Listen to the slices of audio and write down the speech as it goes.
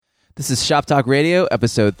This is Shop Talk Radio,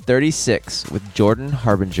 episode 36 with Jordan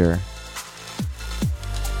Harbinger.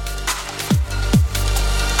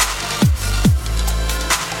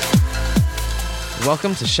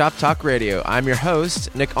 Welcome to Shop Talk Radio. I'm your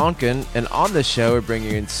host, Nick Onken, and on this show, we're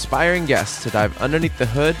bringing you inspiring guests to dive underneath the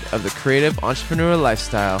hood of the creative entrepreneurial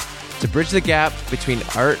lifestyle to bridge the gap between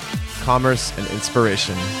art, commerce, and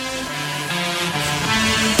inspiration.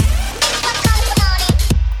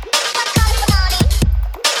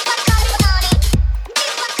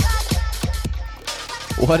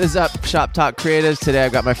 What is up, Shop Talk Creatives? Today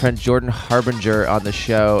I've got my friend Jordan Harbinger on the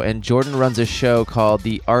show, and Jordan runs a show called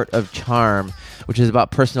The Art of Charm, which is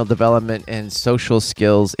about personal development and social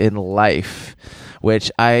skills in life,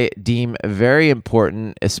 which I deem very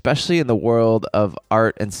important, especially in the world of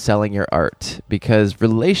art and selling your art, because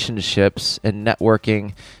relationships and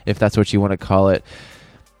networking, if that's what you want to call it,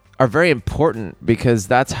 are very important because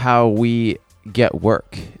that's how we get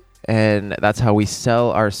work. And that's how we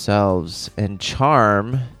sell ourselves. And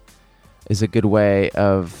charm is a good way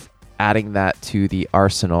of adding that to the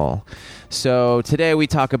arsenal. So today we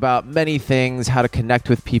talk about many things, how to connect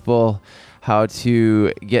with people, how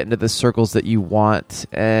to get into the circles that you want,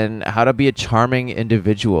 and how to be a charming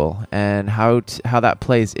individual, and how that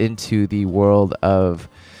plays into the world of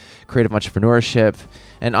creative entrepreneurship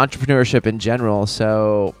and entrepreneurship in general.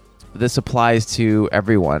 So this applies to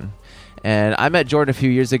everyone. And I met Jordan a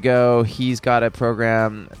few years ago. He's got a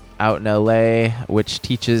program out in LA which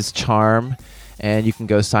teaches charm, and you can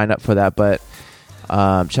go sign up for that. But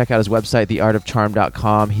check out his website,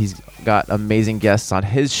 theartofcharm.com. He's got amazing guests on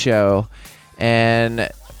his show. And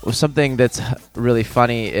something that's really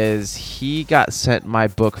funny is he got sent my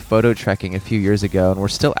book, Photo Trekking, a few years ago, and we're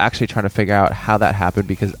still actually trying to figure out how that happened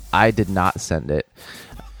because I did not send it.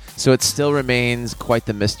 So it still remains quite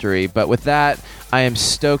the mystery. But with that, I am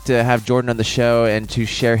stoked to have Jordan on the show and to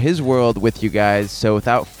share his world with you guys. So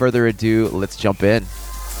without further ado, let's jump in.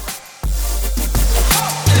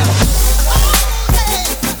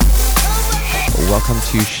 Welcome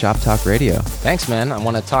to Shop Talk Radio. Thanks, man. I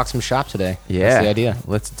want to talk some shop today. Yeah. That's the idea.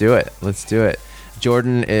 Let's do it.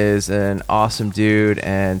 Jordan is an awesome dude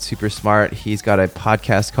and super smart. He's got a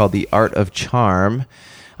podcast called The Art of Charm,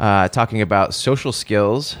 talking about social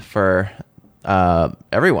skills for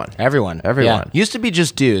everyone. Yeah. Used to be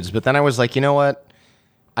just dudes, but then I was like, you know what?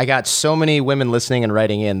 I got so many women listening and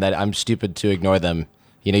writing in that I'm stupid to ignore them.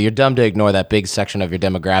 You know, you're dumb to ignore that big section of your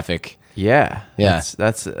demographic. Yeah. Yeah.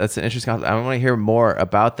 That's an interesting concept. I want to hear more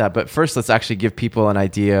about that. But first, let's actually give people an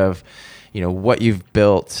idea of, you know, what you've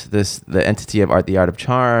built, the entity of The Art of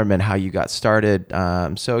Charm, and how you got started.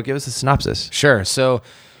 So give us a synopsis. Sure. So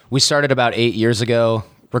we started about 8 years ago,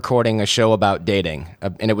 recording a show about dating,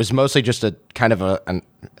 and it was mostly just a kind of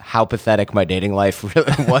how pathetic my dating life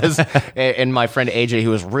really was. And my friend AJ,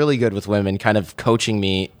 who was really good with women, kind of coaching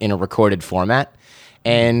me in a recorded format.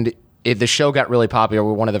 And the show got really popular.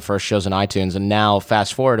 We're one of the first shows on iTunes, and now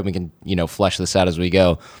fast forward, and we can flesh this out as we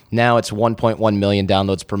go. Now it's 1.1 million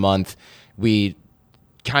downloads per month. We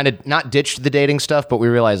kind of not ditched the dating stuff, but we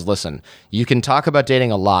realized, listen, you can talk about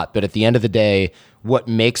dating a lot, but at the end of the day, what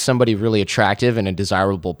makes somebody really attractive and a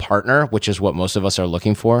desirable partner, which is what most of us are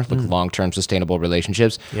looking for, like long-term sustainable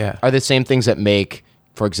relationships, are the same things that make,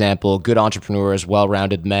 for example, good entrepreneurs,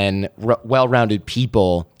 well-rounded men, well-rounded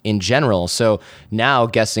people in general. So now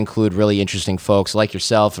guests include really interesting folks like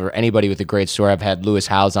yourself or anybody with a great story. I've had Lewis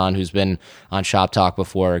Howes on, who's been on Shop Talk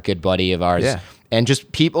before, a good buddy of ours. Yeah. And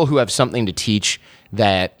just people who have something to teach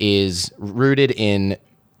that is rooted in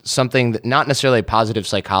something that not necessarily positive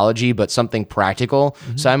psychology, but something practical.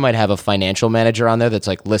 Mm-hmm. So I might have a financial manager on there that's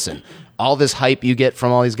like, listen, all this hype you get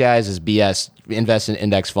from all these guys is BS. Invest in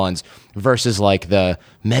index funds, versus like the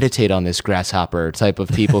meditate on this grasshopper type of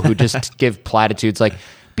people who just give platitudes like,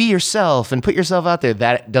 be yourself and put yourself out there.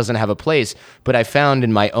 That doesn't have a place. But I found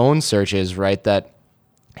in my own searches, right, that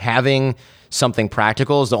having something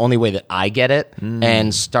practical is the only way that I get it.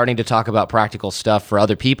 And starting to talk about practical stuff for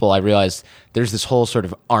other people, I realized there's this whole sort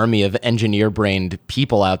of army of engineer-brained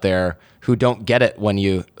people out there who don't get it when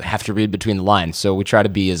you have to read between the lines. So we try to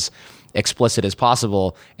be as explicit as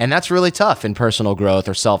possible. And that's really tough in personal growth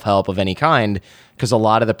or self-help of any kind, because a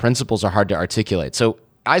lot of the principles are hard to articulate. So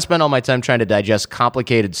I spend all my time trying to digest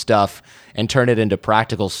complicated stuff and turn it into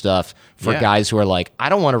practical stuff for guys who are like, I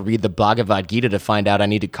don't want to read the Bhagavad Gita to find out I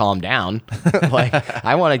need to calm down. Like,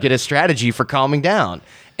 I want to get a strategy for calming down.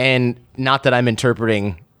 And not that I'm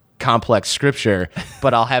interpreting complex scripture,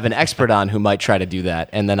 but I'll have an expert on who might try to do that.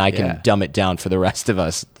 And then I can dumb it down for the rest of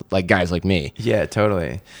us, like guys like me. Yeah,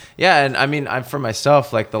 totally. Yeah, and I mean, I'm for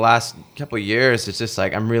myself, like the last couple of years, it's just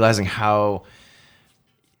like I'm realizing how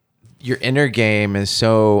your inner game is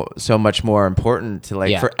so much more important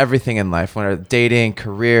to for everything in life, when dating,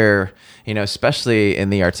 career, especially in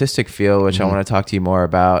the artistic field, which I want to talk to you more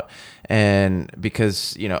about. And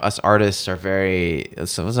because us artists are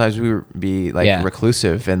sometimes we be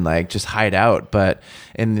reclusive and just hide out, but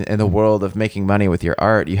in the world of making money with your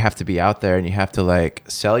art, you have to be out there and you have to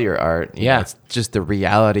sell your art. It's just the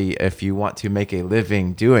reality if you want to make a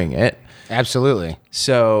living doing it. Absolutely.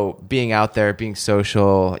 So being out there, being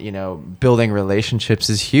social, building relationships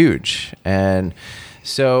is huge. And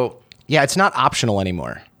so it's not optional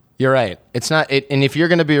anymore. You're right. It's not. And if you're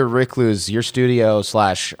going to be a recluse, your studio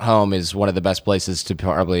 / home is one of the best places to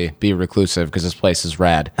probably be reclusive, because this place is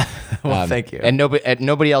rad. Well, thank you. And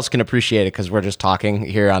nobody else can appreciate it because we're just talking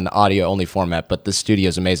here on the audio only format. But the studio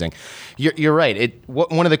is amazing. You're right.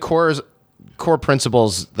 One of the core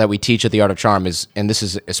principles that we teach at the Art of Charm is, and this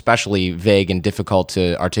is especially vague and difficult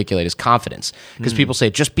to articulate, is confidence. Because people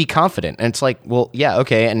say, just be confident. And it's like, well, yeah,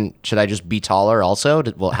 okay. And should I just be taller also?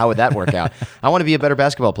 Well, how would that work out? I want to be a better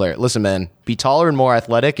basketball player. Listen, man, be taller and more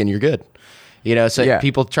athletic and you're good.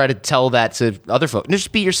 People try to tell that to other folks.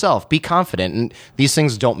 Just be yourself, be confident. And these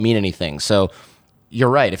things don't mean anything. So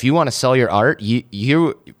you're right. If you want to sell your art,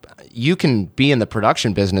 you can be in the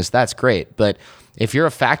production business. That's great. But if you're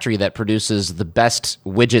a factory that produces the best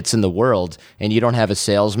widgets in the world and you don't have a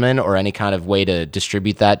salesman or any kind of way to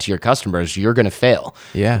distribute that to your customers, you're going to fail.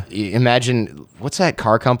 Yeah. Imagine, what's that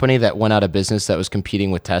car company that went out of business that was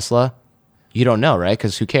competing with Tesla? You don't know, right?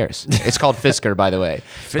 Because who cares? It's called Fisker, by the way.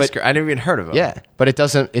 Fisker, I never even heard of it. Yeah, but it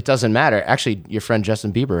doesn't matter. Actually, your friend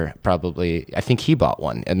Justin Bieber I think he bought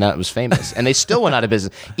one, and that was famous. And they still went out of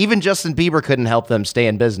business. Even Justin Bieber couldn't help them stay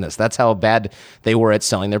in business. That's how bad they were at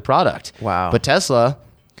selling their product. Wow. But Tesla,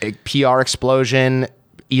 a PR explosion.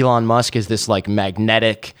 Elon Musk is this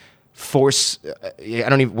magnetic force.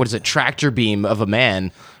 What is it? Tractor beam of a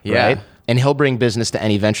man. Yeah. Right? And he'll bring business to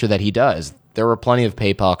any venture that he does. There were plenty of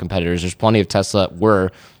PayPal competitors. There's plenty of Tesla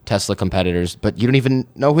competitors, but you don't even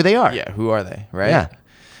know who they are. Yeah, who are they, right? Yeah.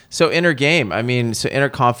 So inner game, inner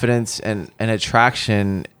confidence and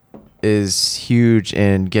attraction is huge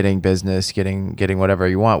in getting business, getting whatever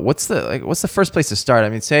you want. What's the first place to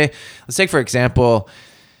start? Let's take for example,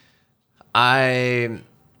 I'm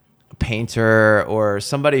a painter or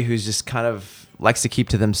somebody who's just kind of likes to keep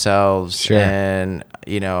to themselves. Sure. And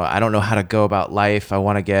I don't know how to go about life. I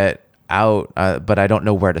want to get out, but I don't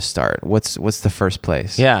know where to start. What's the first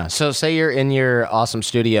place? Yeah. So say you're in your awesome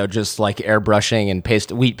studio, just airbrushing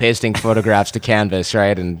and wheat pasting photographs to canvas,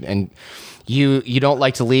 right? And you don't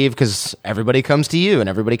like to leave because everybody comes to you and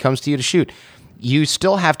everybody comes to you to shoot. You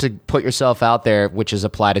still have to put yourself out there, which is a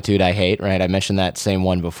platitude I hate, right? I mentioned that same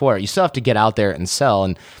one before. You still have to get out there and sell.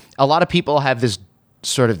 And a lot of people have this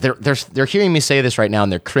sort of, they're hearing me say this right now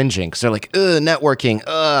and they're cringing because they're like, networking,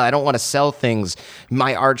 I don't want to sell things.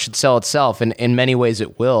 My art should sell itself. And in many ways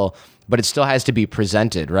it will, but it still has to be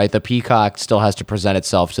presented, right? The peacock still has to present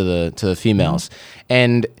itself to the females. Mm-hmm.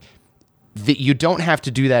 And you don't have to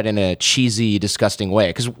do that in a cheesy, disgusting way.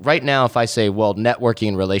 Because right now, if I say, well, networking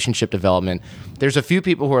and relationship development, there's a few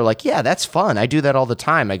people who are like, yeah, that's fun. I do that all the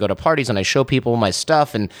time. I go to parties and I show people my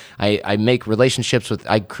stuff and I make relationships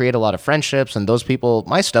I create a lot of friendships, and those people,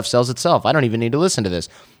 my stuff sells itself. I don't even need to listen to this.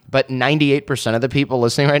 But 98% of the people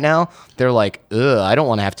listening right now, they're like, I don't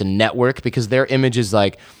want to have to network, because their image is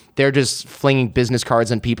like, they're just flinging business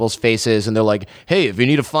cards in people's faces, and they're like, hey, if you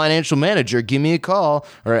need a financial manager, give me a call.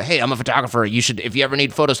 Or, hey, I'm a photographer. If you ever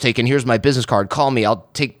need photos taken, here's my business card. Call me. I'll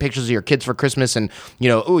take pictures of your kids for Christmas. And,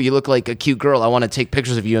 you look like a cute girl. I want to take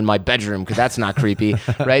pictures of you in my bedroom because that's not creepy,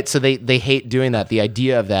 right? So they hate doing that. The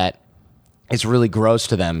idea of that is really gross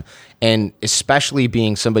to them. And especially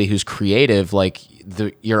being somebody who's creative, like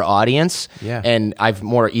your audience. Yeah. And I've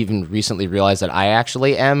more even recently realized that I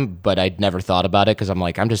actually am, but I'd never thought about it because I'm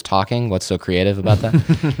like, I'm just talking. What's so creative about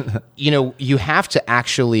that? You have to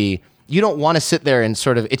actually, you don't want to sit there and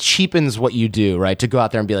sort of, it cheapens what you do, right? To go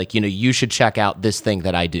out there and be like, you should check out this thing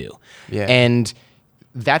that I do. Yeah. And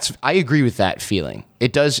I agree with that feeling.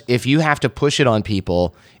 It does, if you have to push it on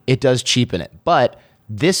people, it does cheapen it. But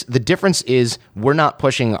the difference is we're not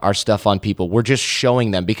pushing our stuff on people. We're just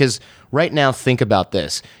showing them. Because right now, think about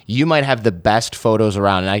this. You might have the best photos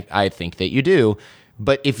around, and I think that you do.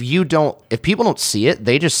 But if people don't see it,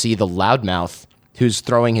 they just see the loudmouth who's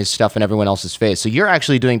throwing his stuff in everyone else's face. So you're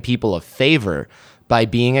actually doing people a favor by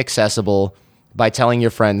being accessible, by telling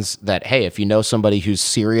your friends that, hey, if you know somebody who's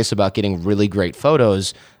serious about getting really great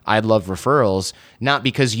photos, I'd love referrals, not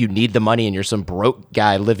because you need the money and you're some broke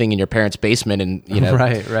guy living in your parents' basement and,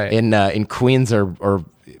 right. in Queens or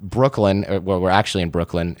Brooklyn. Well, we're actually in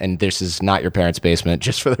Brooklyn, and this is not your parents' basement,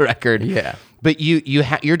 just for the record. Yeah. But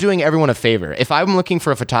you're doing everyone a favor. If I'm looking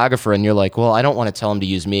for a photographer and you're like, well, I don't want to tell him to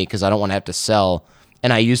use me because I don't want to have to sell,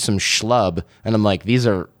 and I use some schlub, and I'm like, these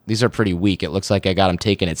are pretty weak. It looks like I got them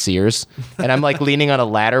taken at Sears, and I'm like leaning on a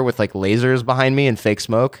ladder with like lasers behind me and fake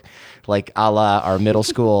smoke, like a la our middle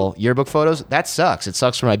school yearbook photos. That sucks. It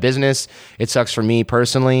sucks for my business. It sucks for me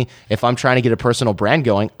personally. If I'm trying to get a personal brand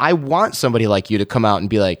going, I want somebody like you to come out and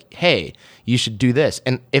be like, hey, you should do this.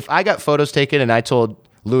 And if I got photos taken and I told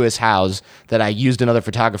Lewis Howes that I used another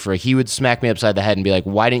photographer, he would smack me upside the head and be like,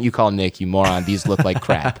 why didn't you call Nick, you moron? These look like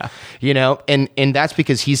crap. And that's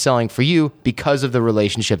because he's selling for you because of the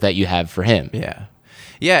relationship that you have for him. Yeah.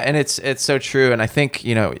 Yeah, and it's so true. And I think,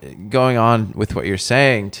 going on with what you're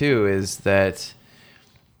saying too, is that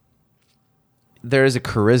there is a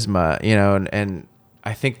charisma, and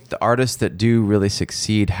I think the artists that do really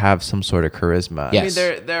succeed have some sort of charisma. Yes.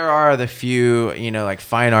 I mean, there are the few, like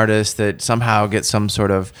fine artists that somehow get some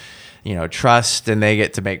sort of, trust, and they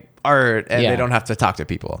get to make art, and they don't have to talk to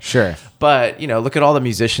people. Sure. But, look at all the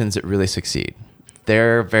musicians that really succeed.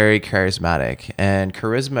 They're very charismatic, and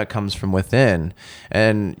charisma comes from within.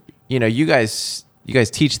 And, you guys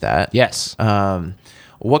teach that. Yes.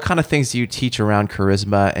 What kind of things do you teach around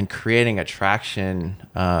charisma and creating attraction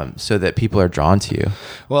so that people are drawn to you?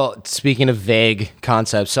 Well, speaking of vague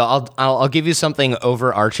concepts, so I'll give you something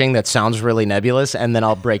overarching that sounds really nebulous, and then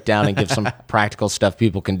I'll break down and give some practical stuff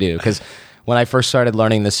people can do. Because when I first started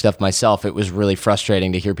learning this stuff myself, it was really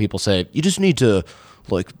frustrating to hear people say, you just need to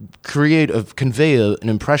convey an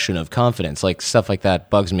impression of confidence. Like stuff like that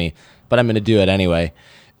bugs me, but I'm going to do it anyway.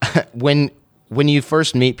 When you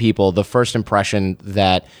first meet people, the first impression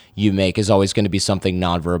that you make is always going to be something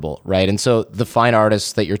nonverbal, right? And so the fine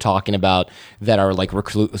artists that you're talking about that are like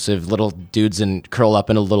reclusive little dudes and curl up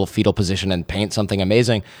in a little fetal position and paint something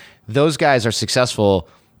amazing, those guys are successful,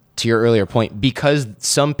 to your earlier point, because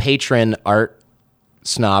some patron art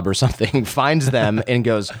snob or something finds them and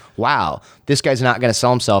goes, wow, this guy's not going to sell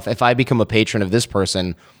himself. If I become a patron of this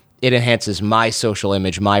person, it enhances my social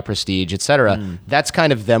image, my prestige, etc. That's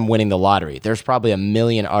kind of them winning the lottery. There's probably a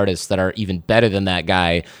million artists that are even better than that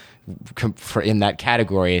guy in that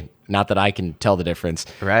category. Not that I can tell the difference.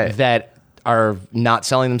 Right. That are not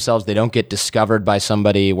selling themselves. They don't get discovered by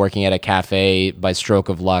somebody working at a cafe by stroke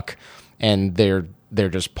of luck, and they're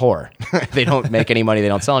just poor. They don't make any money. They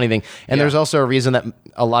don't sell anything. And there's also a reason that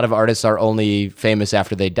a lot of artists are only famous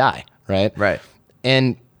after they die, right? Right.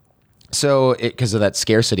 And so, because of that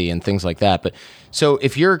scarcity and things like that. But so,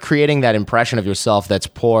 if you're creating that impression of yourself that's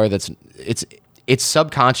poor, it's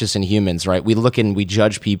subconscious in humans, right? We look and we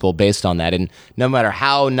judge people based on that, and no matter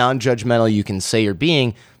how non-judgmental you can say you're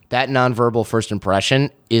being, that nonverbal first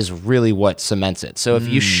impression is really what cements it. So, if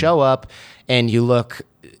you show up and you look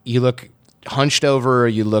hunched over,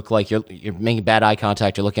 you look like you're making bad eye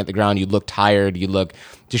contact, you're looking at the ground, you look tired, you look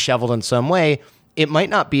disheveled in some way. I might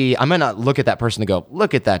not look at that person and go,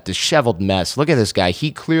 look at that disheveled mess. Look at this guy.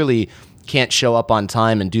 He clearly can't show up on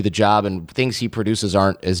time and do the job, and things he produces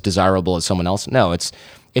aren't as desirable as someone else. No, it's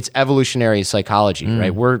evolutionary psychology,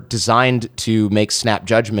 right? We're designed to make snap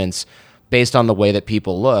judgments based on the way that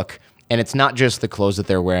people look. And it's not just the clothes that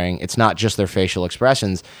they're wearing. It's not just their facial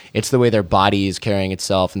expressions. It's the way their body is carrying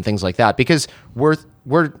itself and things like that. Because we're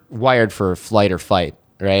wired for flight or fight,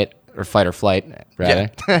 right? Or fight or flight, rather.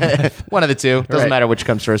 Yeah. One of the two. Doesn't matter which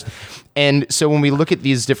comes first. And so when we look at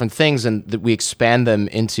these different things and we expand them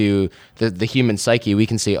into the human psyche, we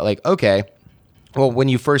can see like, okay, well, when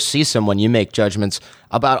you first see someone, you make judgments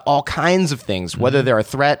about all kinds of things. Whether they're a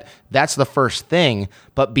threat, that's the first thing.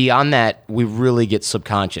 But beyond that, we really get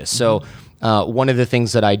subconscious. So one of the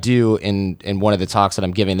things that I do in one of the talks that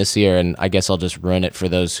I'm giving this year, and I guess I'll just ruin it for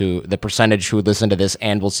the percentage who listen to this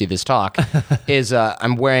and will see this talk, is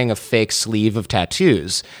I'm wearing a fake sleeve of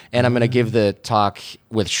tattoos. And I'm going to give the talk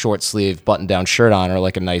with short sleeve button down shirt on, or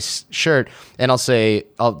like a nice shirt. And I'll say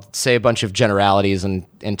a bunch of generalities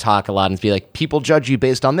and talk a lot and be like, people judge you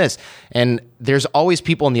based on this. And there's always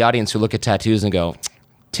people in the audience who look at tattoos and go,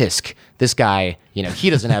 tisk, this guy, he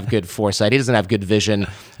doesn't have good foresight. He doesn't have good vision.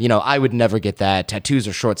 I would never get that. Tattoos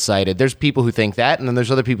are short-sighted. There's people who think that, and then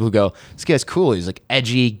there's other people who go, this guy's cool. He's like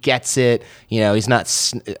edgy, gets it. He's not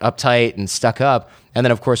uptight and stuck up. And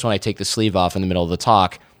then, of course, when I take the sleeve off in the middle of the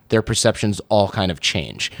talk, their perceptions all kind of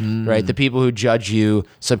change, right? The people who judge you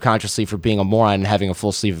subconsciously for being a moron and having a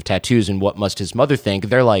full sleeve of tattoos and what must his mother think,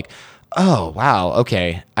 they're like, oh, wow,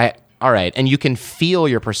 okay, all right. And you can feel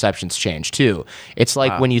your perceptions change too. It's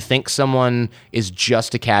like when you think someone is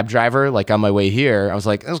just a cab driver, like on my way here, I was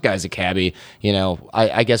like, this guy's a cabbie. You know,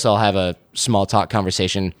 I guess I'll have a small talk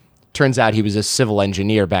conversation. Turns out he was a civil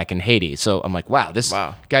engineer back in Haiti. So I'm like, wow, this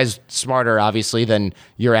guy's smarter, obviously, than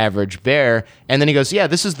your average bear. And then he goes, yeah,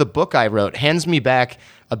 this is the book I wrote. Hands me back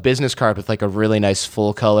a business card with like a really nice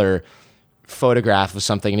full color photograph of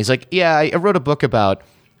something. And he's like, yeah, I wrote a book about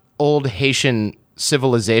old Haitian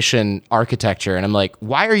civilization architecture. And I'm like,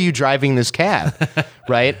 why are you driving this cab?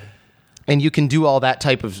 Right? And you can do all that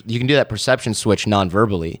you can do that perception switch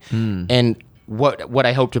non-verbally. And what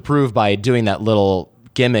I hope to prove by doing that little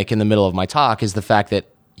gimmick in the middle of my talk is the fact that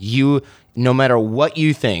you, no matter what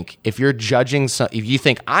you think, if you're judging, if you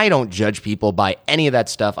think I don't judge people by any of that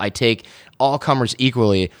stuff, I take all comers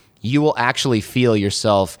equally, you will actually feel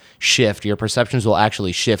yourself shift. Your perceptions will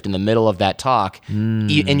actually shift in the middle of that talk.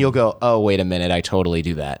 And you'll go, oh, wait a minute, I totally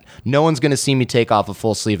do that. No one's going to see me take off a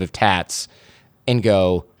full sleeve of tats and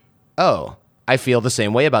go, oh, I feel the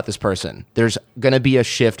same way about this person. There's going to be a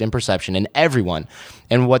shift in perception in everyone.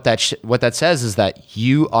 And what that says is that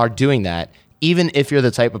you are doing that even if you're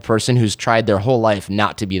the type of person who's tried their whole life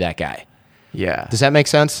not to be that guy. Yeah. Does that make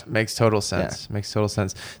sense? Makes total sense. Yeah. Makes total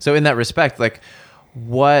sense. So in that respect, like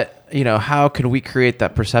how can we create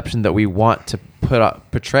that perception that we want to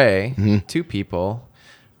portray to people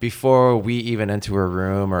before we even enter a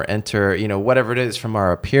room or enter, whatever it is, from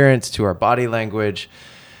our appearance to our body language?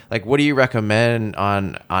 Like, what do you recommend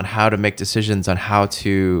on how to make decisions on how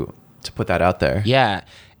to put that out there? Yeah,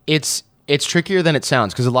 it's trickier than it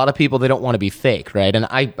sounds because a lot of people, they don't want to be fake, right? And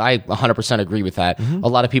I 100% agree with that. A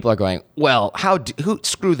lot of people are going, well,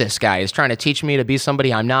 screw this guy. He's trying to teach me to be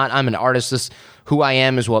somebody I'm not. I'm an artist. Who I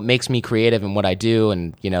am is what makes me creative and what I do.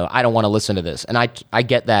 And, I don't want to listen to this. And I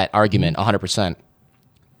get that argument 100%.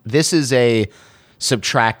 This is a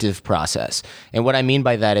subtractive process. And what I mean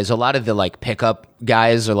by that is a lot of the like pickup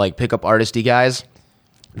guys or like pickup artisty guys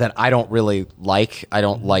that I don't really like. I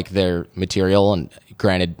don't like their material. And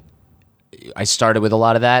granted, I started with a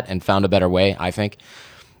lot of that and found a better way, I think.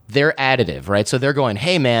 They're additive, right? So they're going,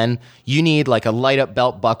 hey man, you need like a light up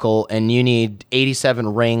belt buckle and you need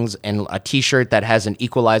 87 rings and a t-shirt that has an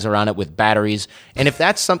equalizer on it with batteries. And if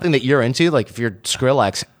that's something that you're into, like if you're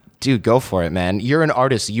Skrillex, dude, go for it, man. You're an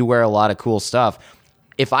artist. You wear a lot of cool stuff.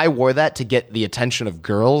 If I wore that to get the attention of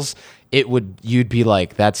girls, you'd be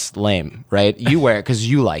like, that's lame, right? You wear it because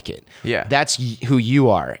you like it. Yeah. That's who you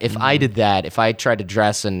are. If I did that, if I tried to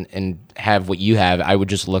dress and have what you have, I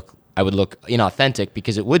would look inauthentic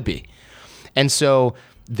because it would be. And so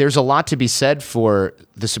there's a lot to be said for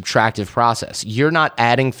the subtractive process. You're not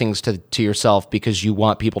adding things to yourself because you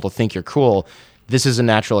want people to think you're cool. This is a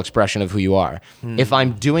natural expression of who you are. If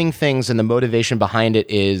I'm doing things and the motivation behind it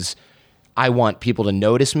is I want people to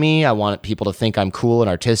notice me, I want people to think I'm cool and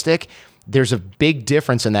artistic, there's a big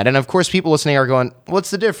difference in that. And of course, people listening are going,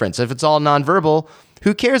 what's the difference? If it's all nonverbal,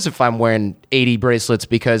 who cares if I'm wearing 80 bracelets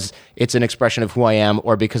because it's an expression of who I am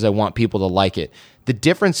or because I want people to like it? The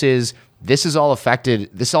difference is this all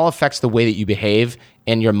affects the way that you behave,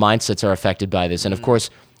 and your mindsets are affected by this. And of course,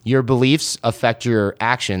 your beliefs affect your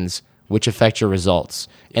actions, which affect your results.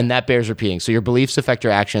 And that bears repeating. So your beliefs affect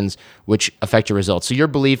your actions, which affect your results. So your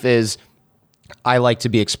belief is, I like to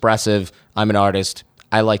be expressive. I'm an artist.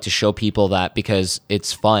 I like to show people that because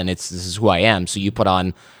it's fun. This is who I am. So you put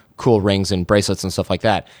on cool rings and bracelets and stuff like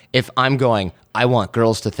that. If I'm going, I want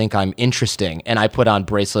girls to think I'm interesting, and I put on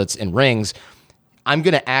bracelets and rings, I'm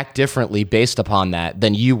going to act differently based upon that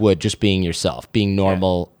than you would just being yourself, being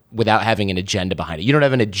normal without having an agenda behind it. You don't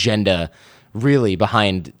have an agenda really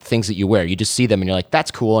behind things that you wear. You just see them and you're like,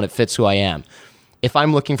 that's cool and it fits who I am. If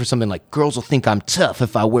I'm looking for something like girls will think I'm tough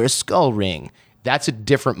if I wear a skull ring, that's a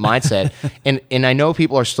different mindset. and I know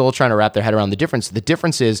people are still trying to wrap their head around the difference. The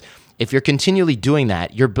difference is if you're continually doing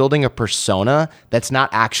that, you're building a persona that's not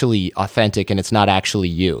actually authentic and it's not actually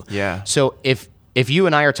you. Yeah. So if you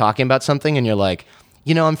and I are talking about something and you're like,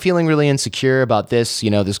 I'm feeling really insecure about this,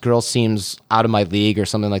 this girl seems out of my league or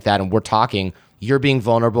something like that, and we're talking, you're being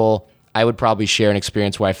vulnerable. I would probably share an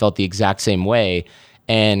experience where I felt the exact same way,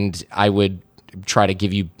 and I would try to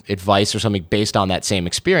give you advice or something based on that same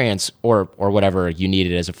experience or whatever you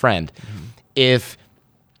needed as a friend. If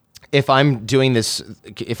I'm doing this,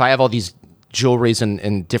 if I have all these jewelries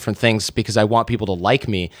and different things because I want people to like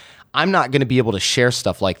me, I'm not going to be able to share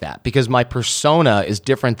stuff like that because my persona is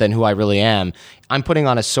different than who I really am. I'm putting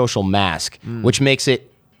on a social mask, which makes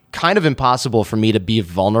it kind of impossible for me to be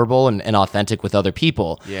vulnerable and authentic with other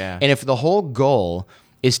people. Yeah. And if the whole goal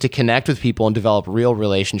is to connect with people and develop real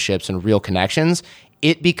relationships and real connections,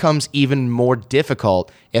 it becomes even more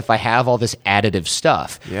difficult if I have all this additive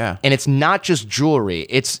stuff. Yeah. And it's not just jewelry.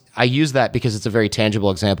 I use that because it's a very tangible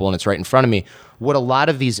example and it's right in front of me. What a lot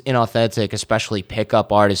of these inauthentic, especially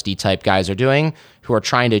pickup artist-y type guys are doing who are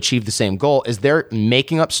trying to achieve the same goal is they're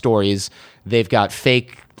making up stories. They've got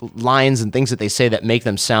fake lines and things that they say that make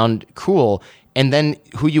them sound cool. And then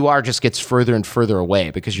who you are just gets further and further away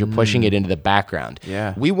because you're pushing it into the background.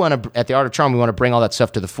 Yeah. We want to, at the Art of Charm, we want to bring all that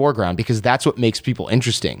stuff to the foreground because that's what makes people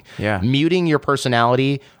interesting. Yeah. Muting your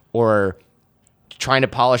personality or trying to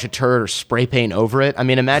polish a turd or spray paint over it. I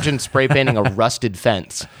mean, imagine spray painting a rusted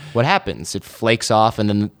fence. What happens? It flakes off and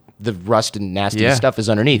then the rust and nasty stuff is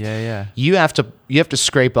underneath. Yeah. You have to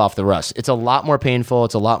scrape off the rust. It's a lot more painful.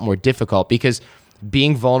 It's a lot more difficult because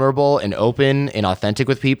being vulnerable and open and authentic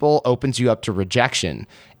with people opens you up to rejection,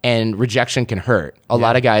 and rejection can hurt. A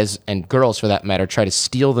lot of guys and girls, for that matter, try to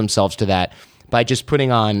steel themselves to that by just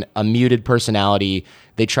putting on a muted personality.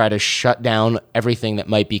 They try to shut down everything that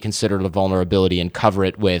might be considered a vulnerability and cover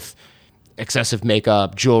it with excessive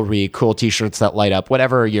makeup, jewelry, cool t-shirts that light up,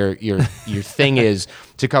 whatever your thing is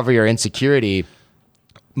to cover your insecurity.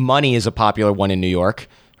 Money is a popular one in New York,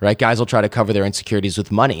 right? Guys will try to cover their insecurities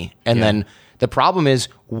with money. And then the problem is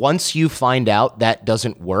once you find out that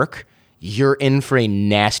doesn't work, you're in for a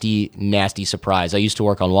nasty, nasty surprise. I used to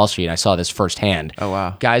work on Wall Street and I saw this firsthand. Oh,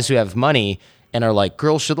 wow. Guys who have money and are like,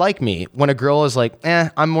 girls should like me. When a girl is like,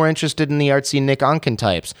 I'm more interested in the artsy Nick Onken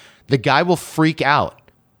types, the guy will freak out.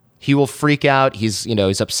 He will freak out. He's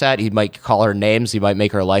upset. He might call her names. He might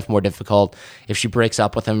make her life more difficult. If she breaks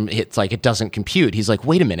up with him, it's like it doesn't compute. He's like,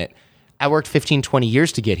 wait a minute. I worked 15, 20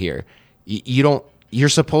 years to get here. You're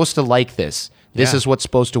supposed to like this. This is what's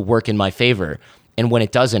supposed to work in my favor. And when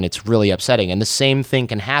it doesn't, it's really upsetting. And the same thing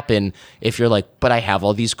can happen if you're like, but I have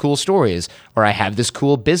all these cool stories, or I have this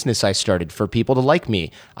cool business I started for people to like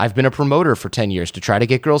me. I've been a promoter for 10 years to try to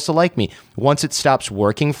get girls to like me. Once it stops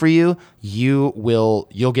working for you, you'll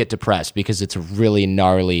get depressed because it's a really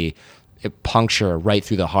gnarly puncture right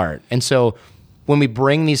through the heart. And so when we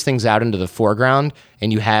bring these things out into the foreground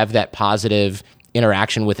and you have that positive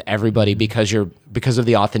interaction with everybody because of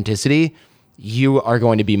the authenticity, you are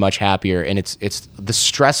going to be much happier, and it's the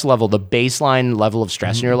stress level, the baseline level of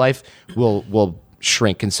stress in your life will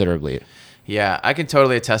shrink considerably. Yeah, I can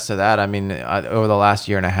totally attest to that. I mean, over the last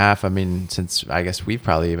year and a half, I mean, since I guess we've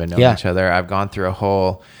probably even known each other, I've gone through a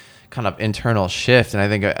whole kind of internal shift, and I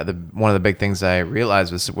think one of the big things I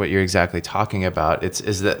realized was what you're exactly talking about. It's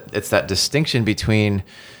that distinction between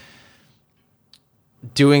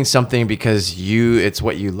doing something because it's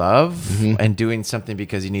what you love, and doing something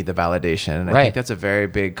because you need the validation. And I think that's a very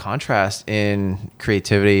big contrast in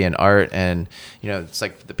creativity and art. And, it's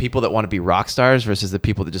like the people that want to be rock stars versus the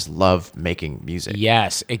people that just love making music.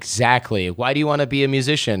 Yes, exactly. Why do you want to be a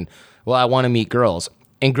musician? Well, I want to meet girls.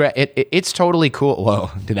 And it's totally cool. Whoa,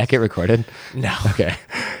 did that get recorded? No. Okay.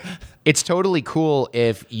 It's totally cool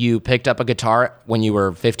if you picked up a guitar when you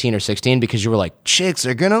were 15 or 16 because you were like, chicks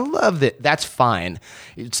are going to love it. That's fine.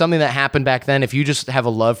 It's something that happened back then. If you just have a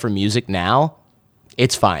love for music now,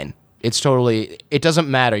 it's fine. It doesn't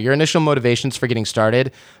matter. Your initial motivations for getting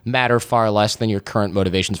started matter far less than your current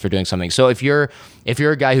motivations for doing something. So if you're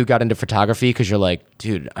a guy who got into photography because you're like,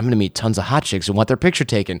 dude, I'm going to meet tons of hot chicks and want their picture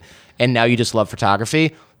taken, and now you just love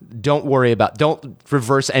photography, don't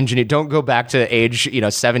reverse engineer. Don't go back to age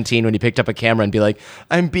 17 when you picked up a camera and be like,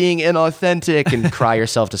 I'm being inauthentic and cry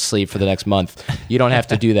yourself to sleep for the next month. You don't have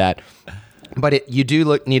to do that. But you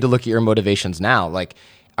do need to look at your motivations now. Like,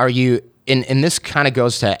 are you... And this kind of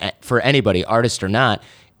goes to for anybody, artist or not.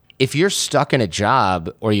 If you're stuck in a job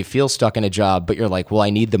or you feel stuck in a job, but you're like, well,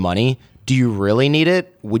 I need the money. Do you really need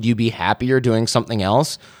it? Would you be happier doing something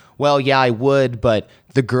else? Well, yeah, I would, but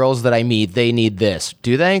the girls that I meet, they need this.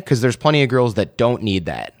 Do they? Because there's plenty of girls that don't need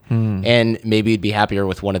that. And maybe you'd be happier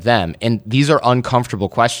with one of them. And these are uncomfortable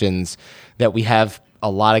questions that we have a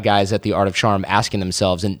lot of guys at the Art of Charm asking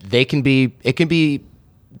themselves. And it can be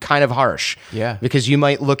kind of harsh. Yeah. Because you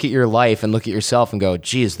might look at your life and look at yourself and go,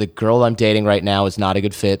 geez, the girl I'm dating right now is not a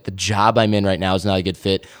good fit. The job I'm in right now is not a good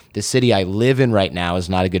fit. The city I live in right now is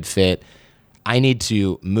not a good fit. I need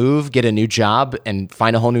to move, get a new job, and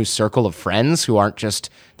find a whole new circle of friends who aren't just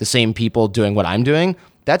the same people doing what I'm doing.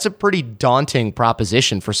 That's a pretty daunting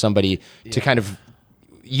proposition for somebody to kind of...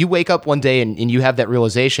 You wake up one day and you have that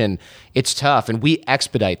realization. It's tough, and we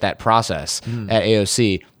expedite that process at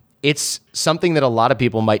AOC. It's something that a lot of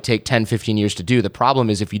people might take 10, 15 years to do. The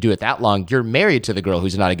problem is if you do it that long, you're married to the girl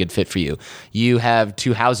who's not a good fit for you. You have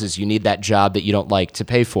 2 houses. You need that job that you don't like to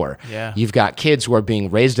pay for. Yeah. You've got kids who are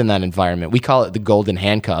being raised in that environment. We call it the golden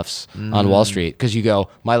handcuffs on Wall Street because you go,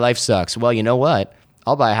 my life sucks. Well, you know what?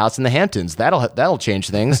 I'll buy a house in the Hamptons. That'll change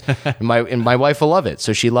things. and my wife will love it.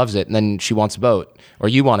 So she loves it. And then she wants a boat, or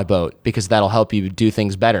you want a boat, because that'll help you do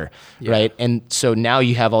things better. Right. And so now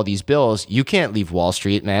you have all these bills. You can't leave Wall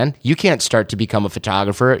Street, man. You can't start to become a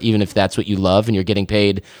photographer, even if that's what you love and you're getting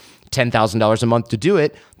paid $10,000 a month to do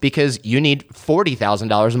it, because you need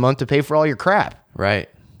 $40,000 a month to pay for all your crap. Right.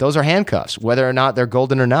 Those are handcuffs, whether or not they're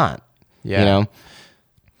golden or not. Yeah. You know?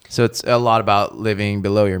 So it's a lot about living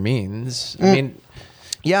below your means. I mean,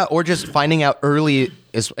 yeah, or just finding out early,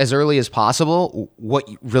 as early as possible, what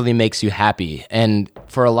really makes you happy. And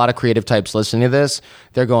for a lot of creative types listening to this,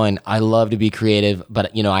 they're going, I love to be creative,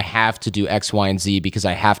 but I have to do X, Y, and Z because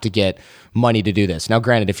I have to get money to do this. Now,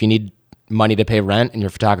 granted, if you need money to pay rent and your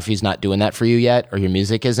photography is not doing that for you yet, or your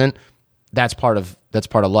music isn't, that's part of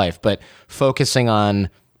life. But focusing on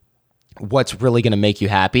what's really going to make you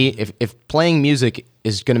happy. If playing music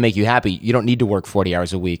is going to make you happy, you don't need to work 40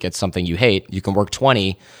 hours a week at something you hate. You can work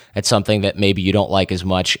 20 at something that maybe you don't like as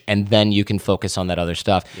much, and then you can focus on that other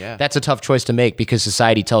stuff. Yeah. That's a tough choice to make because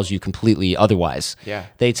society tells you completely otherwise. Yeah.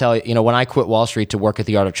 They tell you, when I quit Wall Street to work at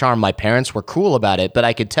the Art of Charm, my parents were cool about it, but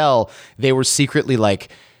I could tell they were secretly like,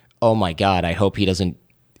 oh my God, I hope he doesn't,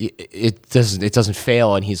 it doesn't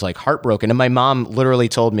fail. And he's like heartbroken. And my mom literally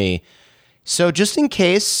told me, so just in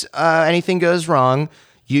case anything goes wrong,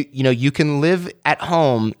 you can live at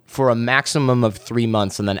home for a maximum of 3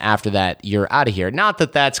 months, and then after that, you're out of here. Not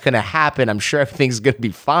that that's going to happen. I'm sure everything's going to be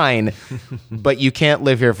fine, but you can't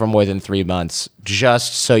live here for more than 3 months,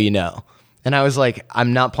 just so you know. And I was like,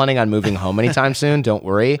 I'm not planning on moving home anytime soon. Don't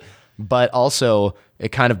worry. But also,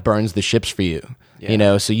 it kind of burns the ships for you,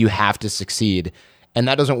 so you have to succeed. And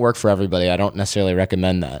that doesn't work for everybody. I don't necessarily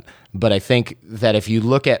recommend that. But I think that if you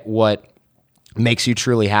look at what makes you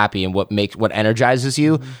truly happy and what energizes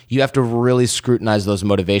you, you have to really scrutinize those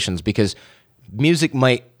motivations, because music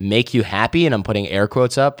might make you happy, and I'm putting air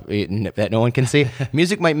quotes up that no one can see.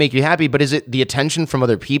 Music might make you happy, but is it the attention from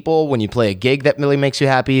other people when you play a gig that really makes you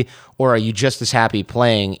happy, or are you just as happy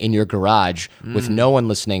playing in your garage with no one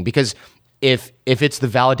listening? Because if it's the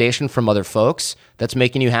validation from other folks that's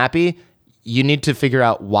making you happy, you need to figure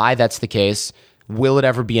out why that's the case. Will it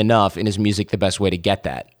ever be enough? And is music the best way to get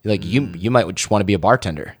that? Like you might just want to be a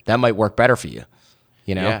bartender. That might work better for you.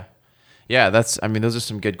 Yeah, those are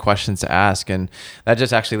some good questions to ask. And that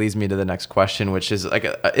just actually leads me to the next question, which is like,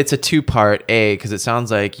 it's a two-part, because it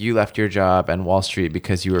sounds like you left your job and Wall Street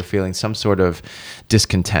because you were feeling some sort of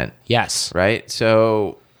discontent. Yes. Right?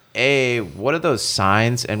 So what are those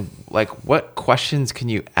signs, and like, what questions can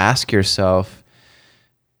you ask yourself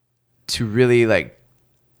to really like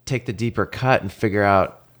take the deeper cut and figure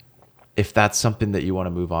out if that's something that you want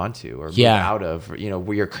to move on to or move out of,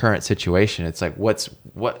 your current situation? It's like, what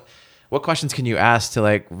questions can you ask to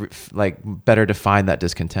like better define that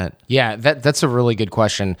discontent? Yeah, that's a really good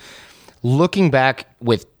question. Looking back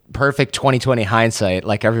with perfect 2020 hindsight,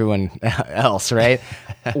 like everyone else, right?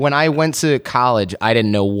 When I went to college, I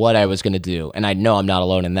didn't know what I was going to do. And I know I'm not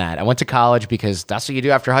alone in that. I went to college because that's what you do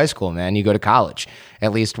after high school, man. You go to college.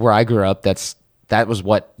 At least where I grew up, that was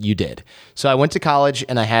what you did. So I went to college,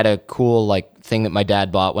 and I had a cool thing that my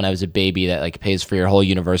dad bought when I was a baby that pays for your whole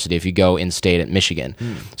university if you go in-state at Michigan.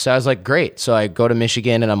 So I was like, great. So I go to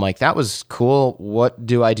Michigan, and I'm like, that was cool. What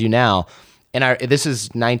do I do now? And this is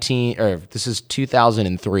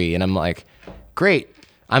 2003, and I'm like, great.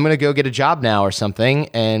 I'm going to go get a job now or something.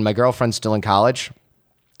 And my girlfriend's still in college,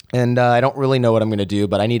 and I don't really know what I'm going to do,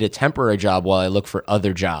 but I need a temporary job while I look for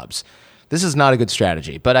other jobs. This is not a good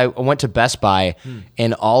strategy, but I went to Best Buy,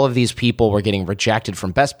 and all of these people were getting rejected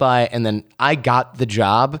from Best Buy, and then I got the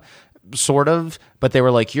job, sort of, but they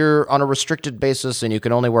were like, you're on a restricted basis, and you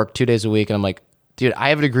can only work 2 days a week, and I'm like, dude, I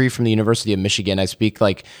have a degree from the University of Michigan. I speak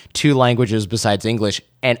 2 languages besides English,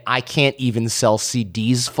 and I can't even sell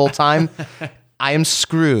CDs full-time. I am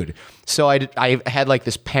screwed. So I had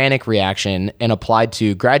this panic reaction and applied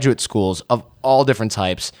to graduate schools of all different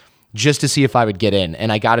types, just to see if I would get in.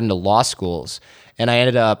 And I got into law schools, and I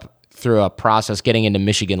ended up through a process getting into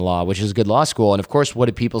Michigan law, which is a good law school. And of course, what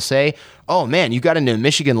did people say? Oh man, you got into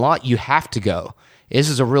Michigan law, you have to go. This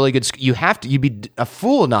is a really good school. You'd be a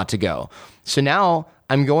fool not to go. So now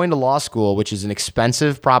I'm going to law school, which is an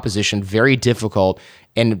expensive proposition, very difficult,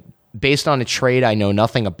 and based on a trade I know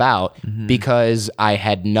nothing about, because I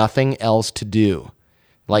had nothing else to do.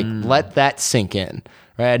 Let that sink in.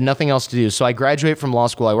 I had nothing else to do. So I graduate from law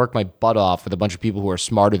school. I work my butt off with a bunch of people who are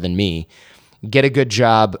smarter than me, get a good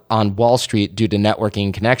job on Wall Street due to networking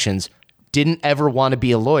and connections, didn't ever want to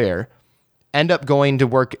be a lawyer, end up going to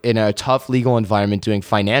work in a tough legal environment doing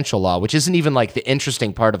financial law, which isn't even like the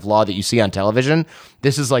interesting part of law that you see on television.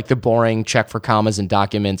 This is like the boring check for commas and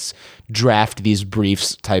documents, draft these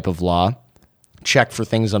briefs type of law. Check for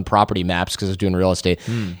things on property maps because I was doing real estate.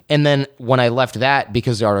 And then when I left that,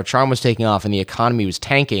 because the Art of Charm was taking off and the economy was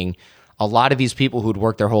tanking, a lot of these people who'd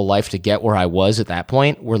worked their whole life to get where I was at that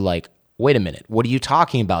point were like, wait a minute, what are you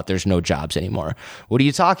talking about? There's no jobs anymore. What are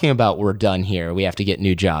you talking about? We're done here. We have to get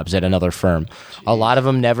new jobs at another firm. Jeez. A lot of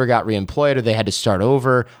them never got reemployed or they had to start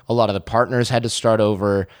over. A lot of the partners had to start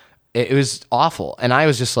over. It was awful. And I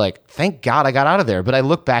was just like, thank God I got out of there. But I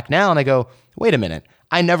look back now and I go, wait a minute.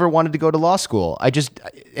 I never wanted to go to law school.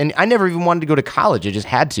 And I never even wanted to go to college. I just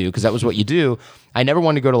had to because that was what you do. I never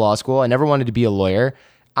wanted to go to law school. I never wanted to be a lawyer.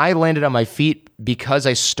 I landed on my feet because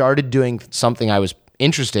I started doing something I was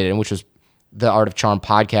interested in, which was the Art of Charm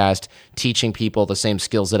podcast, teaching people the same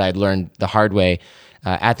skills that I'd learned the hard way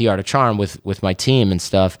at the Art of Charm with my team and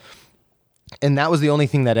stuff. And that was the only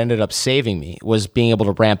thing that ended up saving me, was being able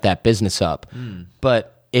to ramp that business up.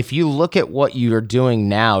 But if you look at what you're doing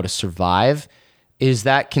now to survive, is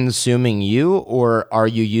that consuming you, or are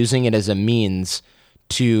you using it as a means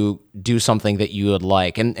to do something that you would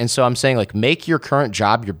like? And so I'm saying, like, make your current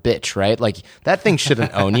job your bitch, right? Like, that thing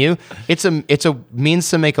shouldn't own you. It's a means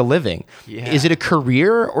to make a living. Yeah. Is it a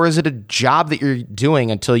career, or is it a job that you're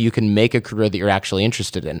doing until you can make a career that you're actually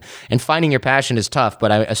interested in? And finding your passion is tough,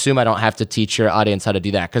 but I assume I don't have to teach your audience how to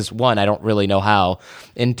do that, because one, I don't really know how.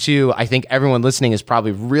 And two, I think everyone listening is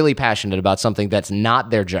probably really passionate about something that's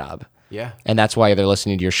not their job. Yeah. And that's why they're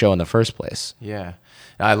listening to your show in the first place. Yeah.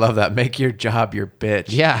 I love that. Make your job your bitch.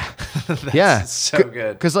 Yeah. That's so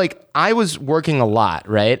good. Because, like, I was working a lot,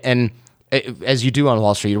 right? And as you do on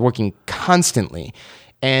Wall Street, you're working constantly.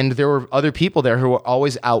 And there were other people there who were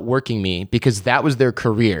always outworking me because that was their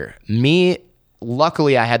career. Me,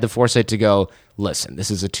 luckily, I had the foresight to go, listen,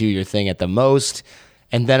 this is a 2-year thing at the most,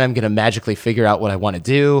 and then I'm going to magically figure out what I want to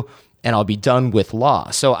do, and I'll be done with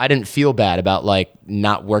law. So I didn't feel bad about, like,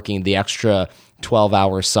 not working the extra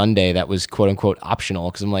 12-hour Sunday that was quote unquote optional,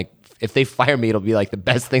 because I'm like, if they fire me, it'll be like the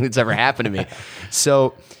best thing that's ever happened to me.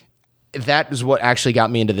 So that is what actually got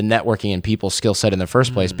me into the networking and people skill set in the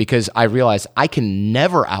first place, because I realized I can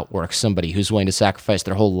never outwork somebody who's willing to sacrifice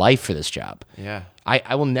their whole life for this job. Yeah.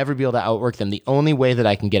 I will never be able to outwork them. The only way that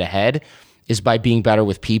I can get ahead is by being better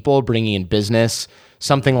with people, bringing in business,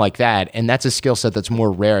 something like that. And that's a skill set that's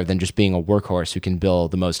more rare than just being a workhorse who can bill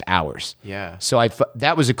the most hours. Yeah. So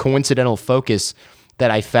that was a coincidental focus that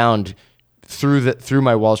I found through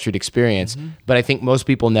my Wall Street experience. But I think most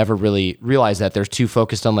people never really realize that. They're too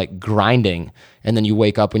focused on, like, grinding, and then you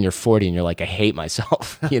wake up when you're 40 and you're like, I hate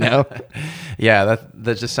myself, you know? Yeah,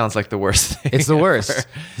 that just sounds like the worst thing. It's the worst. Ever.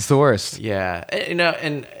 It's the worst. Yeah. You know,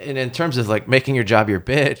 and in terms of, like, making your job your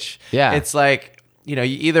bitch, yeah, it's like, you know,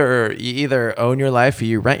 you either own your life or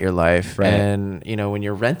you rent your life. Right. And, you know, when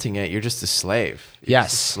you're renting it, you're just a slave. You're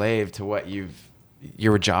Yes. just a slave to what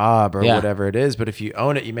your job or whatever it is. But if you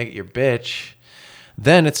own it, you make it your bitch,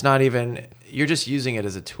 then it's not even, you're just using it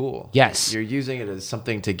as a tool. Yes. You're using it as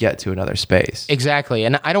something to get to another space. Exactly.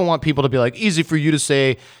 And I don't want people to be like, easy for you to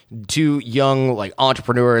say to young, like,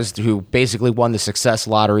 entrepreneurs who basically won the success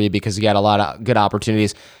lottery because you got a lot of good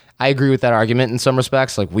opportunities. I agree with that argument in some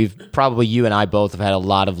respects. Like, you and I both have had a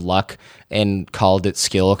lot of luck and called it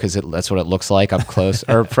skill because that's what it looks like up close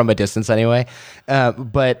or from a distance anyway.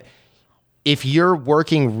 But if you're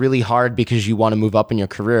working really hard because you want to move up in your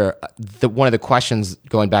career, one of the questions,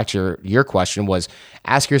 going back to your question, was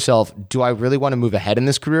ask yourself, do I really want to move ahead in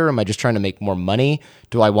this career? Or am I just trying to make more money?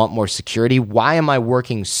 Do I want more security? Why am I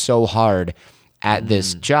working so hard at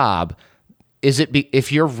this job? Is it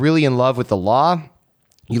if you're really in love with the law,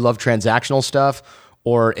 you love transactional stuff,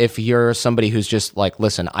 or if you're somebody who's just like,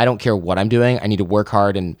 listen, I don't care what I'm doing. I need to work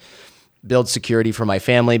hard and build security for my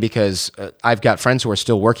family, because I've got friends who are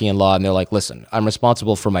still working in law, and they're like, listen, I'm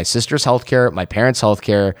responsible for my sister's healthcare, my parents'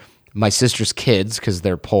 healthcare, my sister's kids because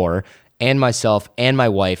they're poor, and myself and my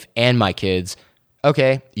wife and my kids.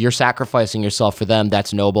 Okay, you're sacrificing yourself for them.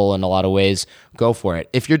 That's noble in a lot of ways. Go for it.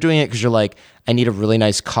 If you're doing it because you're like, I need a really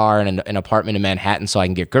nice car and an apartment in Manhattan so I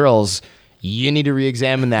can get girls, you need to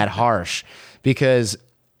re-examine that harsh, because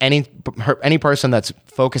any person that's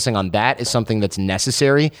focusing on that is something that's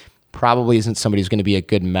necessary, probably isn't somebody who's going to be a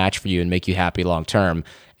good match for you and make you happy long term.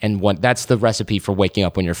 And that's the recipe for waking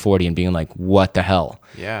up when you're 40 and being like, what the hell?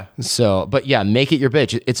 Yeah. So, but yeah, make it your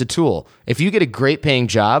bitch. It's a tool. If you get a great paying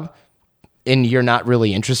job and you're not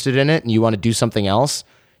really interested in it and you want to do something else,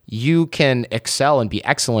 you can excel and be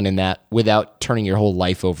excellent in that without turning your whole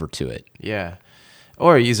life over to it. Yeah.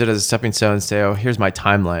 Or use it as a stepping stone and say, oh, here's my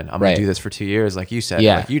timeline. I'm going to do this for 2 years like you said,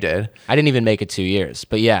 like you did. I didn't even make it 2 years,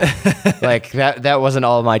 but like that wasn't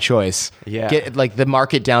all my choice. Yeah. Like the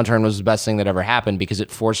market downturn was the best thing that ever happened because it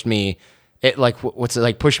forced me,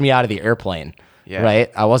 pushed me out of the airplane,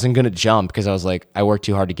 right? I wasn't going to jump because I was like, I worked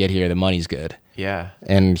too hard to get here. The money's good. Yeah.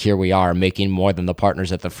 And here we are making more than the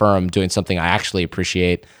partners at the firm, doing something I actually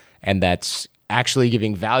appreciate and that's actually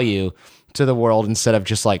giving value to the world instead of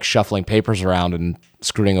just like shuffling papers around and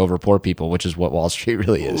screwing over poor people, which is what Wall Street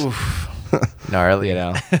really is. Gnarly. You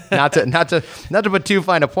know, not to put too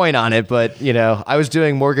fine a point on it, but you know, I was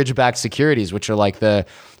doing mortgage-backed securities, which are like the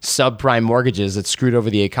subprime mortgages that screwed over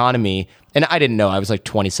the economy. And I didn't know. I was like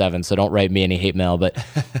 27, so don't write me any hate mail. But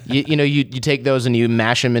you take those and you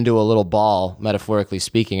mash them into a little ball, metaphorically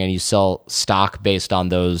speaking, and you sell stock based on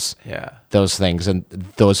those things, and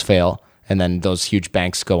those fail. And then those huge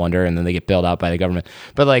banks go under and then they get bailed out by the government.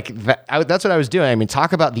 But like that's what I was doing. I mean,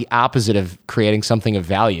 talk about the opposite of creating something of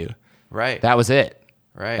value. Right. That was it.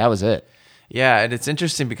 Right. That was it. Yeah. And it's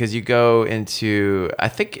interesting because you go into, I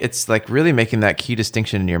think it's like really making that key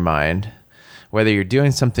distinction in your mind, whether you're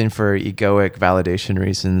doing something for egoic validation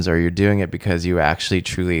reasons or you're doing it because you actually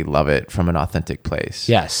truly love it from an authentic place.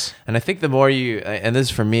 Yes. And I think the more and this is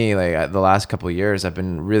for me, like the last couple of years, I've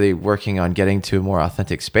been really working on getting to a more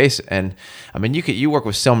authentic space. And I mean, you work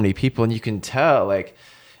with so many people and you can tell like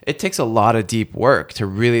it takes a lot of deep work to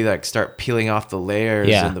really like start peeling off the layers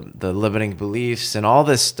and the limiting beliefs and all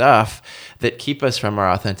this stuff that keep us from our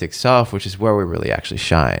authentic self, which is where we really actually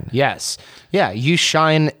shine. Yes. Yeah, you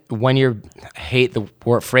shine when I hate the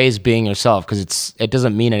phrase being yourself because it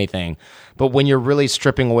doesn't mean anything. But when you're really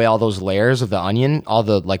stripping away all those layers of the onion, all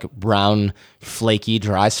the like brown, flaky,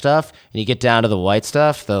 dry stuff, and you get down to the white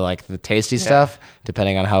stuff, the tasty stuff,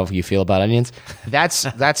 depending on how you feel about onions,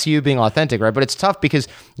 that's you being authentic, right? But it's tough because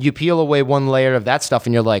you peel away one layer of that stuff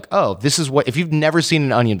and you're like, oh, this is what, if you've never seen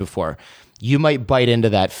an onion before, you might bite into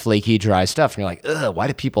that flaky, dry stuff. And you're like, ugh, why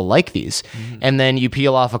do people like these? Mm-hmm. And then you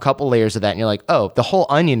peel off a couple layers of that and you're like, oh, the whole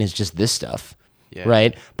onion is just this stuff,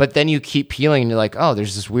 right? But then you keep peeling and you're like, oh,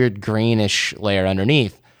 there's this weird greenish layer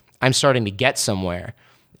underneath. I'm starting to get somewhere.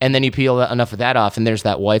 And then you peel enough of that off and there's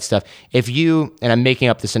that white stuff. And I'm making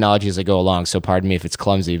up this analogy as I go along, so pardon me if it's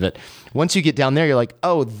clumsy, but once you get down there, you're like,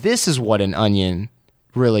 oh, this is what an onion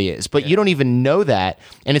really is, but you don't even know that.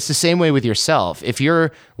 And it's the same way with yourself. If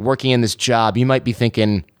you're working in this job, you might be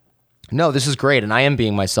thinking, no, this is great and I am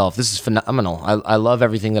being myself. This is phenomenal. I love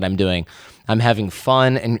everything that I'm doing. I'm having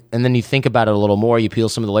fun. And then you think about it a little more, you peel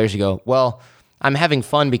some of the layers, you go, well, I'm having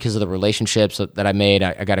fun because of the relationships that I made.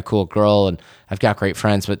 I got a cool girl and I've got great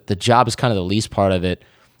friends, but the job is kind of the least part of it.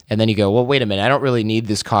 And then you go, well, wait a minute, I don't really need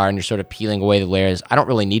this car. And you're sort of peeling away the layers. I don't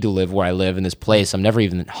really need to live where I live in this place. I'm never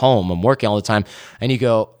even at home. I'm working all the time. And you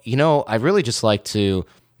go, I really just like to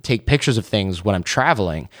take pictures of things when I'm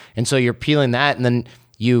traveling. And so you're peeling that. And then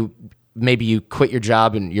maybe you quit your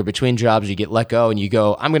job and you're between jobs, you get let go and you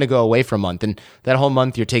go, I'm going to go away for a month. And that whole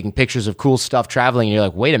month you're taking pictures of cool stuff traveling. And you're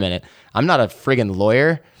like, wait a minute, I'm not a friggin'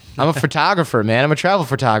 lawyer. I'm a photographer, man. I'm a travel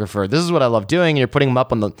photographer. This is what I love doing. And you're putting them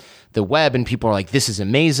up on the web and people are like, this is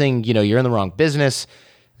amazing. You're in the wrong business.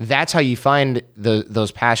 That's how you find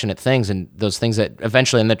those passionate things and those things that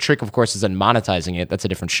eventually, and the trick, of course, is then monetizing it. That's a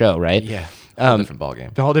different show, right? Yeah. A different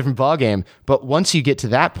ballgame. The whole different ballgame. But once you get to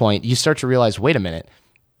that point, you start to realize, wait a minute,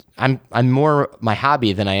 I'm more my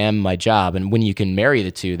hobby than I am my job. And when you can marry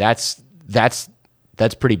the two, that's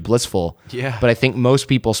pretty blissful. Yeah. But I think most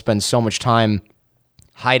people spend so much time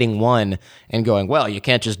hiding one and going, well, you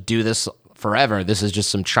can't just do this forever. This is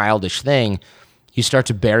just some childish thing. You start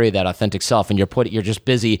to bury that authentic self and you're just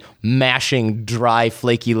busy mashing dry,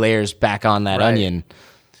 flaky layers back on that onion.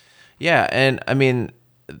 Yeah. And I mean,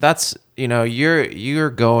 that's, you're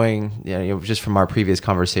going, just from our previous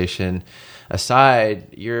conversation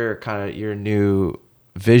aside, your new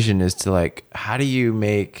vision is to like, how do you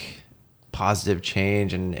make positive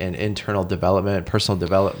change and internal development, personal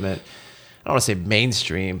development, I don't want to say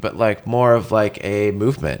mainstream, but like more of like a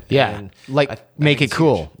movement. Yeah. And make it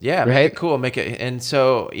cool. Huge. Yeah. Right? Make it cool. Make it. And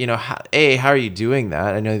so, how are you doing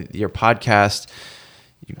that? I know your podcast,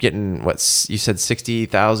 you're getting what you said,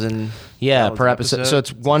 60,000. Yeah. Per episode. So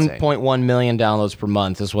it's 1.1 million downloads per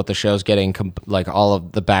month is what the show's getting, like all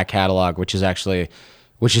of the back catalog, which is like,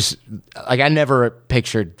 I never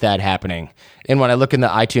pictured that happening. And when I look in the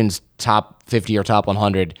iTunes top 50 or top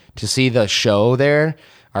 100 to see the show there,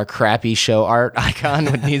 our crappy show art icon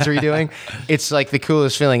what needs redoing, it's like the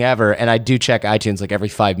coolest feeling ever. And I do check iTunes like every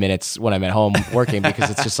 5 minutes when I'm at home working because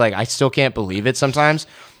it's just like I still can't believe it sometimes.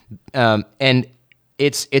 And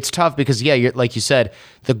it's tough because you're, like you said,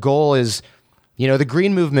 the goal is, the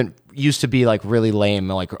green movement used to be like really lame,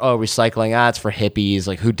 like, oh, recycling, it's for hippies,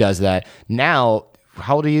 like who does that? Now,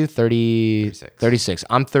 how old are you? 36.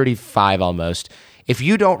 I'm 35 almost. If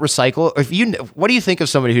you don't recycle, what do you think of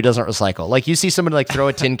somebody who doesn't recycle? Like you see somebody like throw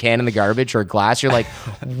a tin can in the garbage or a glass, you're like,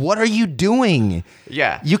 what are you doing?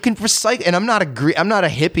 Yeah. You can recycle, and I'm not a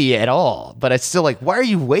hippie at all, but it's still like, why are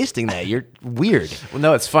you wasting that? You're weird. Well,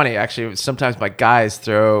 no, it's funny actually. Sometimes my guys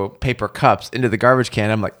throw paper cups into the garbage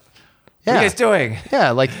can. I'm like, what are you guys doing?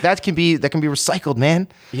 Yeah, like that can be recycled, man.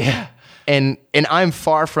 Yeah. And I'm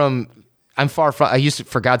far from,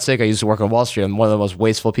 for God's sake, I used to work on Wall Street. I'm one of the most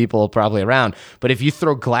wasteful people probably around. But if you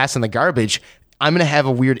throw glass in the garbage, I'm going to have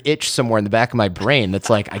a weird itch somewhere in the back of my brain that's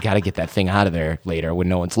like, I got to get that thing out of there later when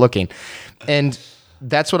no one's looking. And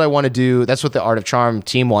that's what I want to do. That's what the Art of Charm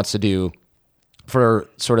team wants to do for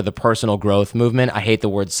sort of the personal growth movement. I hate the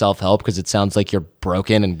word self-help because it sounds like you're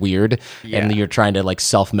broken and weird and you're trying to like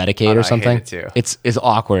self-medicate or something. I hate it too. It's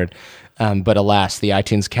awkward. But alas, the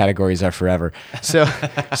iTunes categories are forever.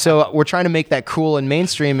 So we're trying to make that cool and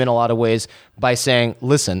mainstream in a lot of ways by saying,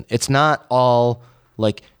 listen, it's not all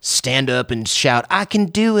like stand up and shout, I can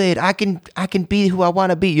do it. I can be who I want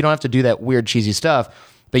to be. You don't have to do that weird, cheesy stuff,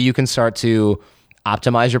 but you can start to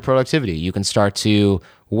optimize your productivity. You can start to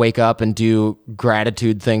wake up and do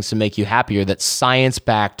gratitude things to make you happier. That's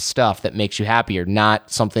science-backed stuff that makes you happier, not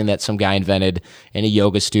something that some guy invented in a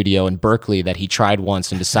yoga studio in Berkeley that he tried once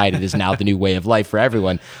and decided is now the new way of life for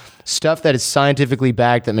everyone. Stuff that is scientifically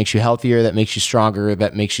backed, that makes you healthier, that makes you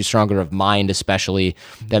stronger of mind especially,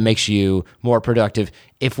 that makes you more productive.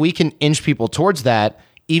 If we can inch people towards that,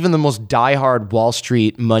 even the most diehard Wall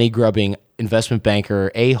Street money-grubbing investment banker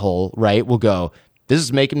a-hole, right, will go, this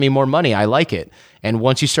is making me more money. I like it. And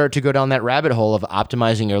once you start to go down that rabbit hole of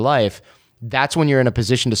optimizing your life, that's when you're in a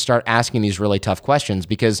position to start asking these really tough questions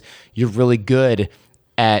because you're really good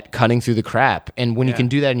at cutting through the crap. And when you can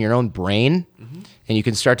do that in your own brain and you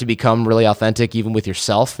can start to become really authentic even with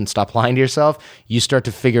yourself and stop lying to yourself, you start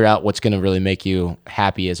to figure out what's going to really make you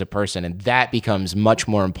happy as a person. And that becomes much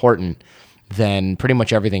more important than pretty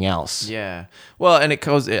much everything else. Yeah. Well, and it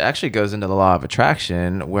actually goes into the law of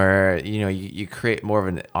attraction where, you create more of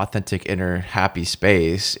an authentic inner happy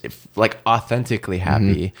space, like authentically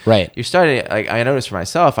happy. Right. You're starting, like I noticed for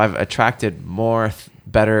myself, I've attracted more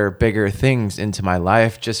better, bigger things into my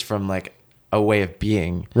life just from like a way of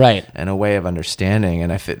being. Right. And a way of understanding.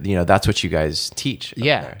 And that's what you guys teach.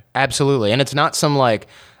 Yeah, there. Absolutely. And it's not some like,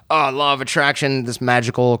 law of attraction, this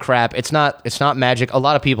magical crap. It's not magic. A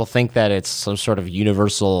lot of people think that it's some sort of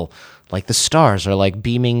universal, like the stars are like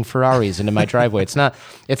beaming Ferraris into my driveway. It's not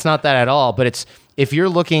that at all, but if you're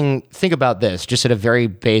looking, think about this just at a very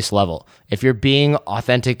base level. If you're being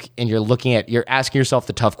authentic and you're asking yourself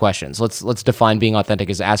the tough questions. Let's define being authentic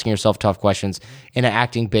as asking yourself tough questions and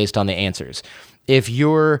acting based on the answers. If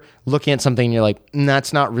you're looking at something and you're like,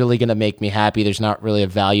 that's not really going to make me happy, there's not really a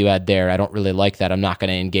value add there, I don't really like that, I'm not going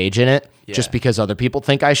to engage in it just because other people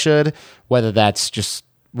think I should, whether that's just,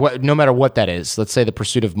 no matter what that is, let's say the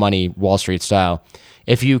pursuit of money, Wall Street style,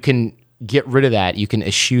 if you can get rid of that, you can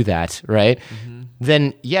eschew that, right?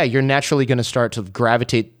 Then you're naturally going to start to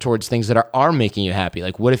gravitate towards things that are making you happy.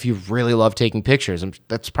 Like what if you really love taking pictures? And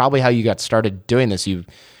that's probably how you got started doing this.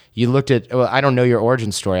 You looked at, I don't know your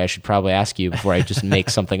origin story. I should probably ask you before I just make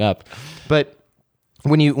something up. But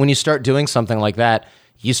when you start doing something like that,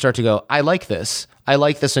 you start to go, I like this. I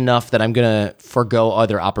like this enough that I'm going to forego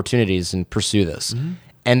other opportunities and pursue this.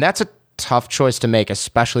 And that's a tough choice to make,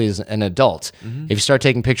 especially as an adult. If you start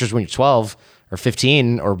taking pictures when you're 12 or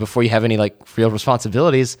 15 or before you have any like real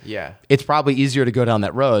responsibilities, it's probably easier to go down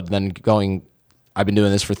that road than going, I've been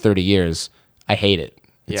doing this for 30 years. I hate it.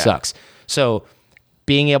 It sucks. So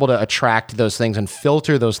being able to attract those things and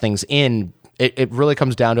filter those things in, it really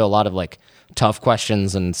comes down to a lot of like tough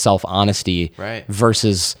questions and self-honesty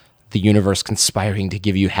versus the universe conspiring to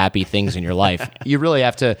give you happy things in your life. You really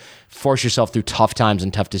have to force yourself through tough times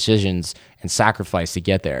and tough decisions and sacrifice to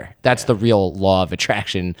get there. That's the real law of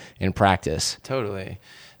attraction in practice. Totally.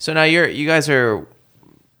 So now you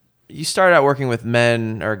started out working with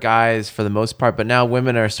men or guys for the most part, but now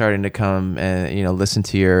women are starting to come and listen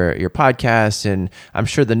to your podcast, and I'm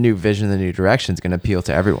sure the new vision, the new direction is going to appeal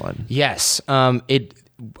to everyone. Yes,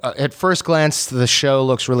 at first glance, the show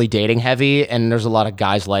looks really dating heavy, and there's a lot of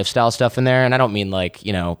guys' lifestyle stuff in there. And I don't mean like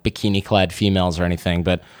bikini clad females or anything,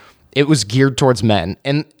 but it was geared towards men.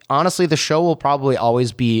 And honestly, the show will probably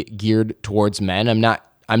always be geared towards men. I'm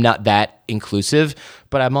not that inclusive,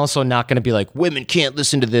 but I'm also not going to be like, women can't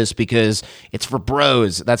listen to this because it's for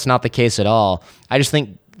bros. That's not the case at all. I just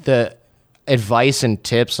think advice and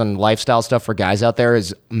tips and lifestyle stuff for guys out there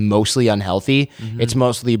is mostly unhealthy. It's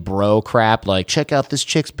mostly bro crap, like check out this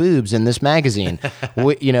chick's boobs in this magazine.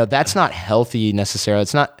 That's not healthy necessarily.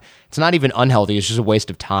 It's not even unhealthy. It's just a waste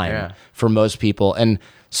of time for most people. And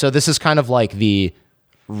so this is kind of like the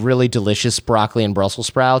really delicious broccoli and Brussels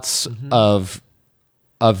sprouts of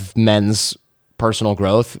men's personal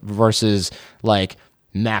growth versus like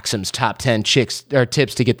Maxim's top 10 chicks or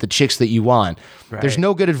tips to get the chicks that you want. Right. There's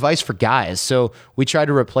no good advice for guys. So we try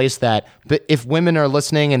to replace that. But if women are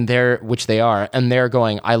listening which they are, and they're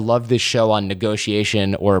going, I love this show on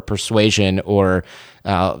negotiation or persuasion or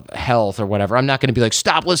health or whatever, I'm not going to be like,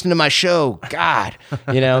 stop listening to my show. God,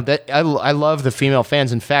 that I love the female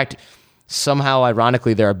fans. In fact, somehow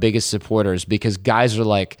ironically, they're our biggest supporters because guys are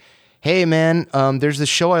like, hey man, there's this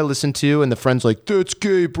show I listen to, and the friend's like, that's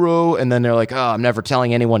gay, bro. And then they're like, oh, I'm never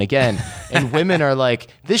telling anyone again. And women are like,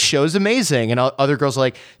 this show's amazing. And other girls are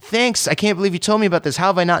like, thanks, I can't believe you told me about this. How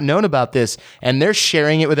have I not known about this? And they're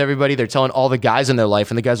sharing it with everybody. They're telling all the guys in their life,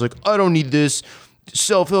 and the guys are like, I don't need this.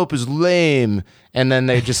 Self-help is lame. And then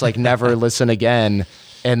they just like never listen again.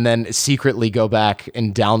 And then secretly go back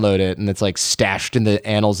and download it, and it's like stashed in the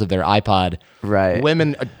annals of their iPod. Right.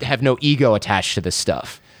 Women have no ego attached to this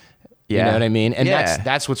stuff. You know what I mean? And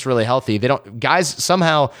that's what's really healthy. Guys,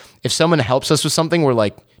 somehow, if someone helps us with something, we're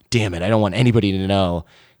like, damn it, I don't want anybody to know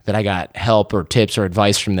that I got help or tips or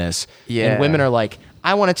advice from this. Yeah. And women are like,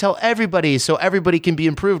 I want to tell everybody so everybody can be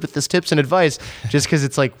improved with this tips and advice, just because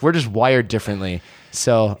it's like, we're just wired differently.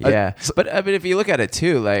 So, but I mean, if you look at it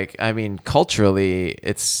too, like, I mean, culturally,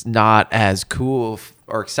 it's not as cool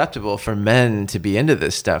or acceptable for men to be into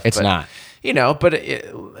this stuff. It's not. But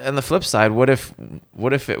on the flip side, what if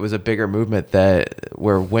it was a bigger movement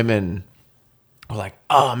where women were like,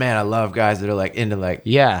 oh man, I love guys that are like into like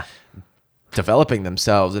developing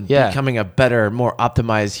themselves and becoming a better, more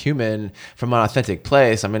optimized human from an authentic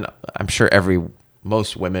place. I mean, I'm sure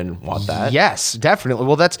most women want that. Yes, definitely.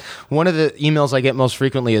 Well, that's one of the emails I get most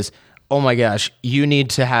frequently is, oh my gosh, you need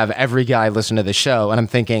to have every guy listen to the show. And I'm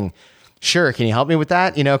thinking, sure, can you help me with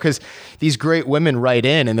that? Because these great women write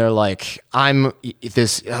in and they're like, a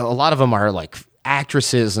lot of them are like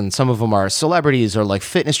actresses and some of them are celebrities or like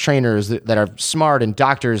fitness trainers that are smart and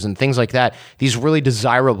doctors and things like that. These really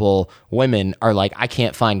desirable women are like, I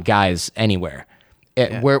can't find guys anywhere.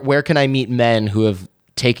 Where can I meet men who have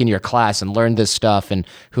taken your class and learned this stuff and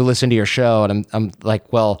who listen to your show? And I'm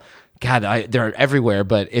like, well, God, they're everywhere,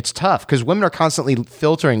 but it's tough because women are constantly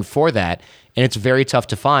filtering for that. And it's very tough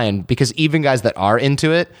to find because even guys that are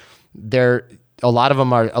into it, a lot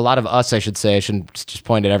of us, I should say, I shouldn't just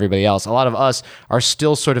point at everybody else. A lot of us are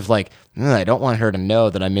still sort of like, I don't want her to know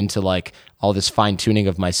that I'm into like all this fine tuning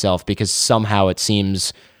of myself because somehow it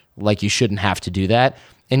seems like you shouldn't have to do that.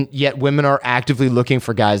 And yet women are actively looking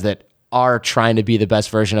for guys that are trying to be the best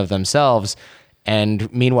version of themselves.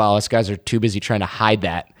 And meanwhile, us guys are too busy trying to hide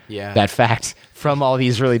that fact from all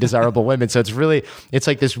these really desirable women. So it's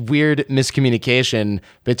like this weird miscommunication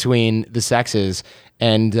between the sexes.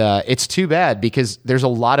 And it's too bad because there's a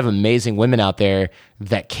lot of amazing women out there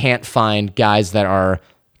that can't find guys that are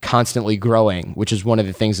constantly growing, which is one of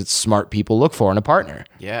the things that smart people look for in a partner.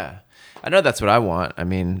 Yeah. I know that's what I want. I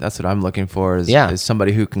mean, that's what I'm looking for is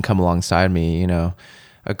somebody who can come alongside me,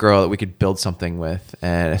 a girl that we could build something with.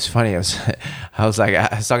 And it's funny, I was talking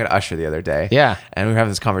to Usher the other day. Yeah. And we were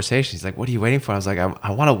having this conversation. He's like, what are you waiting for? I was like,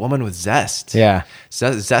 I want a woman with zest. Yeah.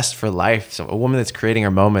 Zest for life. So a woman that's creating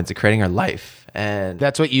her moments and creating her life. And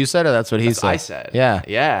that's what you said, or that's what he said? I said. Yeah.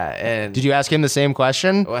 Yeah. And did you ask him the same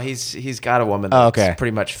question? Well, he's got a woman that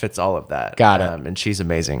pretty much fits all of that. Got it. And she's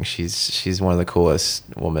amazing. She's one of the coolest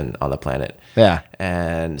women on the planet. Yeah.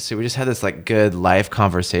 And so we just had this like good life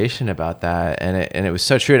conversation about that, and it was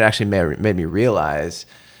so true. It actually made me realize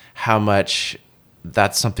how much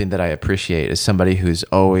that's something that I appreciate as somebody who's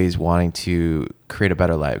always wanting to create a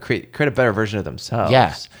better life, create a better version of themselves.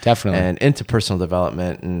 Yeah, definitely. And into personal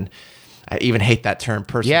development. And I even hate that term,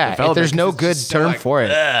 personal development. There's no good term for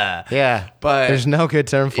it. Yeah, but there's no good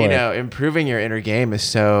term for it. Improving your inner game is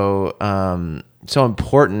so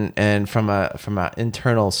important. And from a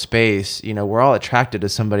internal space, we're all attracted to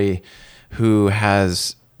somebody who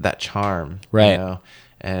has that charm, right?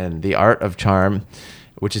 And the art of charm,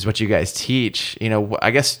 which is what you guys teach.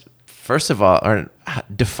 I guess first of all,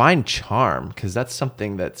 define charm, because that's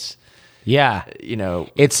something that's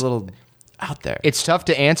it's a little out there. It's tough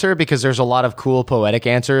to answer because there's a lot of cool poetic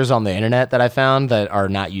answers on the internet that I found that are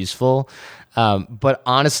not useful. But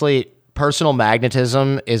honestly, personal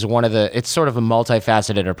magnetism is it's sort of a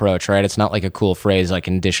multifaceted approach, right? It's not like a cool phrase I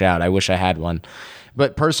can dish out. I wish I had one.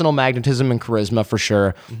 but personal magnetism and charisma for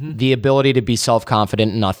sure. The ability to be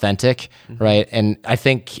self-confident and authentic, right? And I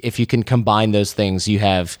think if you can combine those things, you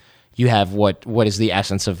have what is the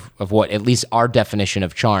essence of what at least our definition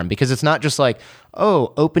of charm, because it's not just like,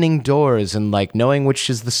 oh, opening doors and like knowing which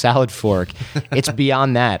is the salad fork. It's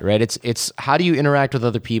beyond that, right? It's how do you interact with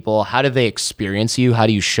other people? How do they experience you? How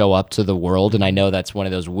do you show up to the world? And I know that's one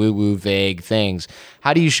of those woo-woo vague things.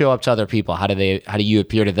 How do you show up to other people? How do you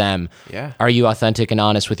appear to them? Yeah. Are you authentic and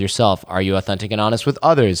honest with yourself? Are you authentic and honest with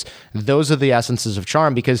others? Those are the essences of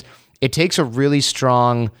charm, because it takes a really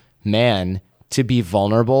strong man to be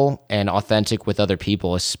vulnerable and authentic with other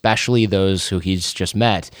people, especially those who he's just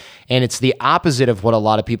met. And it's the opposite of what a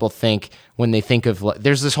lot of people think when they think of,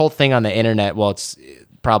 there's this whole thing on the internet, well, it's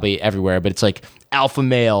probably everywhere, but it's like alpha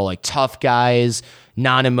male, like tough guys,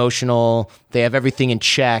 non-emotional, they have everything in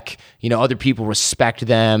check, other people respect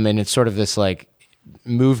them, and it's sort of this like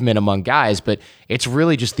movement among guys, but it's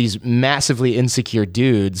really just these massively insecure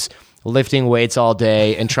dudes lifting weights all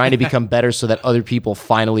day and trying to become better so that other people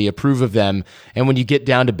finally approve of them. And when you get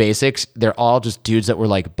down to basics, they're all just dudes that were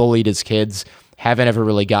like bullied as kids, haven't ever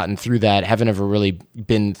really gotten through that, haven't ever really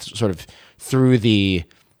been sort of through the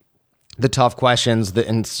tough questions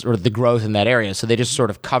and sort of the growth in that area. So they just sort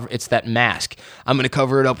of cover, it's that mask. I'm going to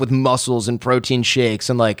cover it up with muscles and protein shakes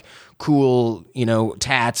and like cool,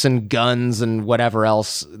 tats and guns and whatever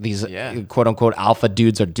else these quote unquote alpha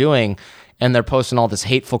dudes are doing. And they're posting all this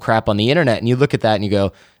hateful crap on the internet. And you look at that and you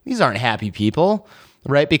go, these aren't happy people,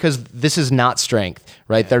 right? Because this is not strength,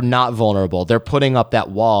 right? They're not vulnerable. They're putting up that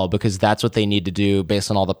wall because that's what they need to do based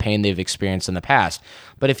on all the pain they've experienced in the past.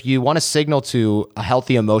 But if you want to signal to a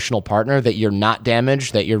healthy emotional partner that you're not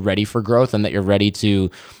damaged, that you're ready for growth, and that you're ready to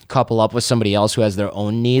couple up with somebody else who has their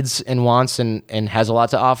own needs and wants and has a lot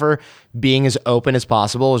to offer, being as open as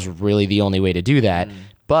possible is really the only way to do that.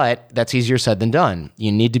 But that's easier said than done. You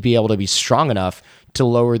need to be able to be strong enough to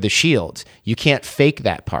lower the shield. You can't fake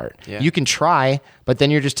that part. Yeah. You can try, but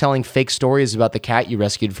then you're just telling fake stories about the cat you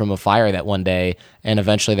rescued from a fire that one day, and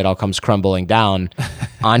eventually that all comes crumbling down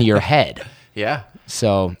on your head. Yeah.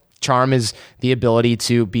 So charm is the ability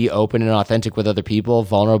to be open and authentic with other people,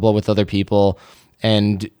 vulnerable with other people,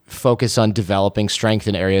 and focus on developing strength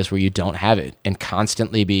in areas where you don't have it, and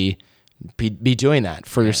constantly be doing that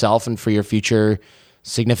for yourself and for your future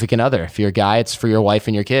significant other. If you're a guy, it's for your wife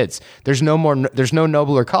and your kids. There's no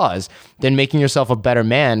nobler cause than making yourself a better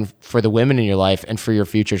man for the women in your life and for your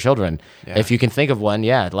future children. Yeah. If you can think of one,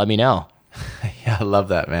 let me know. Yeah, I love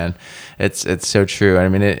that, man. It's so true. I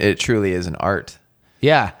mean, it truly is an art.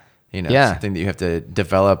 Yeah. Something that you have to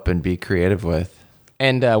develop and be creative with.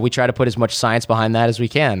 And we try to put as much science behind that as we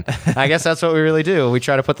can. I guess that's what we really do. We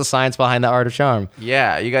try to put the science behind the art of charm.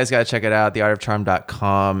 Yeah, you guys got to check it out,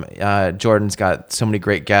 theartofcharm.com. Jordan's got so many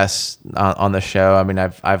great guests on the show. I mean,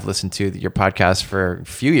 I've listened to your podcast for a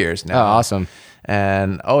few years now. Oh, awesome.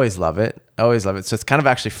 And always love it. Always love it. So it's kind of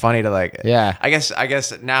actually funny to like, I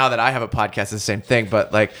guess now that I have a podcast, it's the same thing,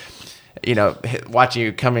 but like, watching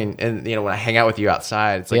you coming and, when I hang out with you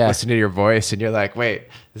outside, it's like listening to your voice and you're like, wait,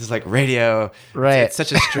 this is like radio. Right. It's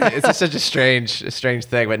such a strange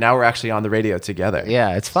thing, but now we're actually on the radio together.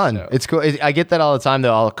 Yeah. It's fun. So. It's cool. I get that all the time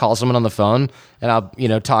though. I'll call someone on the phone and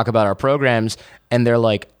I'll, talk about our programs, and they're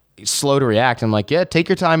like slow to react. I'm like, yeah, take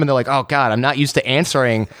your time. And they're like, oh God, I'm not used to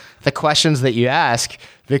answering the questions that you ask,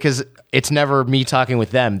 because it's never me talking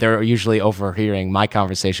with them. They're usually overhearing my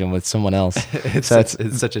conversation with someone else. It's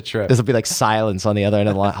such a trip. This will be like silence on the other end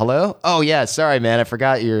of the line. Hello? Oh yeah, sorry man, I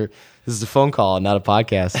forgot this is a phone call and not a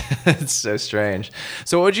podcast. It's so strange.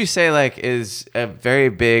 So what would you say like is a very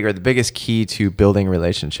big or the biggest key to building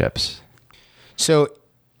relationships? So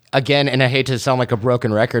again, and I hate to sound like a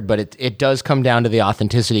broken record, but it does come down to the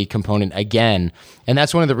authenticity component again. And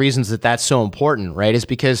that's one of the reasons that's so important, right? Is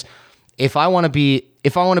because if I want to be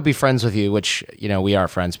friends with you, which, we are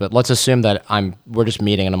friends, but let's assume that we're just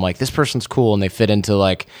meeting and I'm like, this person's cool and they fit into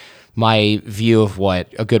like my view of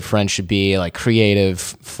what a good friend should be, like creative,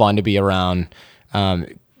 fun to be around,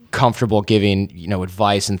 comfortable giving,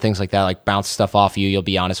 advice and things like that, like bounce stuff off you. You'll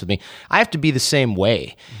be honest with me. I have to be the same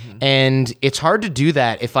way. Mm-hmm. And it's hard to do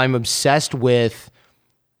that if I'm obsessed with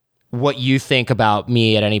what you think about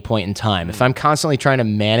me at any point in time. If I'm constantly trying to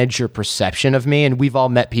manage your perception of me, and we've all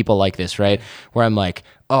met people like this, right? Where I'm like,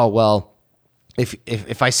 oh, well,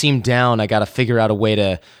 if I seem down, I got to figure out a way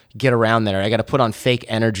to get around there. I got to put on fake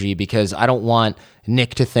energy because I don't want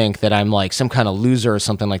Nick to think that I'm like some kind of loser or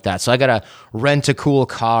something like that. So I got to rent a cool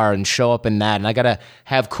car and show up in that. And I got to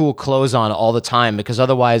have cool clothes on all the time, because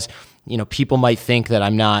otherwise people might think that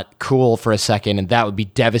I'm not cool for a second, and that would be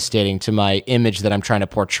devastating to my image that I'm trying to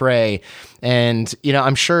portray. And,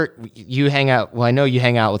 I'm sure you hang out, well, I know you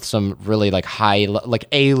hang out with some really like high, like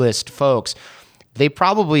A-list folks. They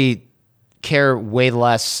probably care way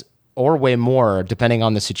less or way more, depending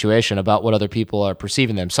on the situation, about what other people are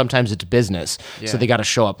perceiving them. Sometimes it's business, so they got to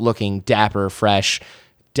show up looking dapper, fresh,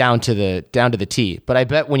 down to the T. But I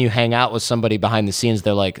bet when you hang out with somebody behind the scenes,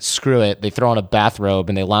 they're like, screw it. They throw on a bathrobe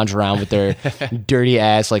and they lounge around with their dirty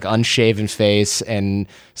ass, like unshaven face, and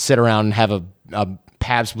sit around and have a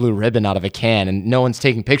Pabst Blue Ribbon out of a can, and no one's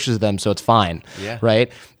taking pictures of them, so it's fine, right?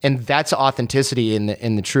 And that's authenticity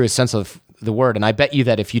in the truest sense of the word. And I bet you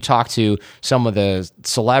that if you talk to some of the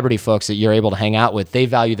celebrity folks that you're able to hang out with, they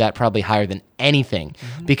value that probably higher than anything,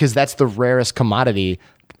 because that's the rarest commodity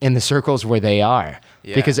in the circles where they are,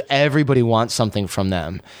 because everybody wants something from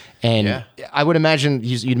them. And I would imagine,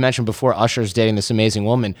 you'd mentioned before, Usher's dating this amazing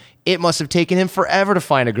woman. It must have taken him forever to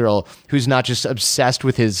find a girl who's not just obsessed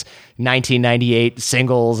with his 1998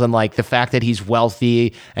 singles and like the fact that he's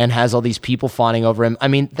wealthy and has all these people fawning over him. I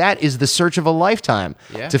mean, that is the search of a lifetime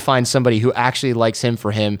to find somebody who actually likes him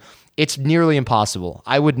for him. It's nearly impossible.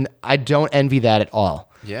 I don't envy that at all.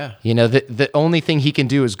 Yeah. The only thing he can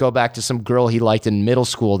do is go back to some girl he liked in middle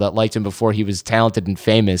school that liked him before he was talented and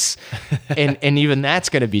famous. and even that's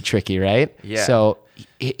going to be tricky, right? Yeah. So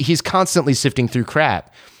he's constantly sifting through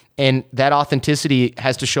crap. And that authenticity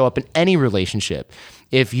has to show up in any relationship.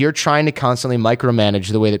 If you're trying to constantly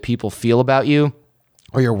micromanage the way that people feel about you,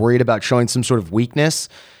 or you're worried about showing some sort of weakness,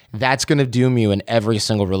 that's going to doom you in every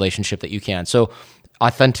single relationship that you can. So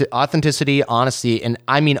authenticity, honesty, and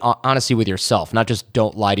I mean honesty with yourself, not just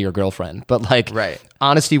don't lie to your girlfriend, but like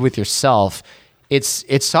honesty with yourself.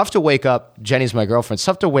 It's tough to wake up. Jenny's my girlfriend. It's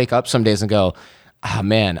tough to wake up some days and go, oh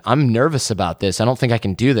man, I'm nervous about this. I don't think I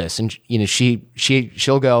can do this. And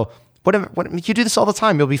she'll go, what, you do this all the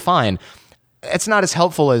time. You'll be fine. It's not as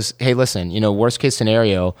helpful as, hey, listen, worst case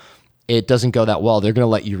scenario, it doesn't go that well. They're going to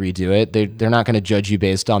let you redo it. They're not going to judge you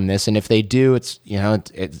based on this. And if they do,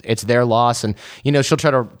 it's their loss. And, she'll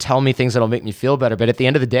try to tell me things that'll make me feel better. But at the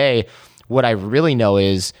end of the day, what I really know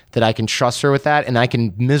is that I can trust her with that, and I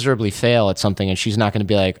can miserably fail at something, and she's not going to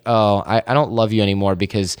be like, oh, I don't love you anymore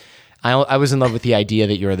because I was in love with the idea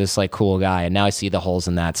that you're this like cool guy, and now I see the holes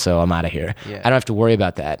in that, so I'm out of here. I don't have to worry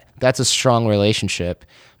about that. That's a strong relationship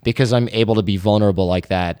because I'm able to be vulnerable like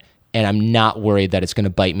that, and I'm not worried that it's going to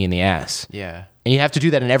bite me in the ass. Yeah. And you have to do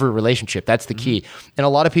that in every relationship. That's the key. And a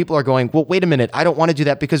lot of people are going, well, wait a minute, I don't want to do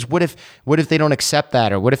that because what if they don't accept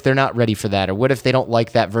that, or what if they're not ready for that, or what if they don't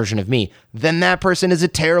like that version of me? Then that person is a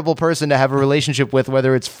terrible person to have a relationship with,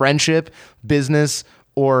 whether it's friendship, business,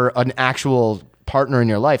 or an actual partner in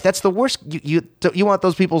your life. That's the worst. You want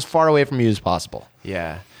those people as far away from you as possible.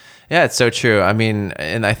 Yeah. Yeah, it's so true. I mean,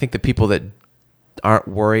 and I think the people that aren't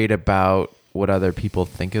worried about what other people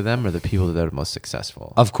think of them are the people that are most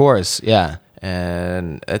successful. Of course, yeah.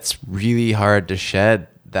 And it's really hard to shed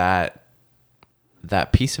that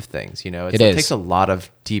piece of things, it takes a lot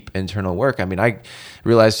of deep internal work. I mean, I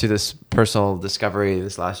realized through this personal discovery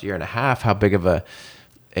this last year and a half how big of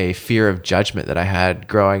a fear of judgment that I had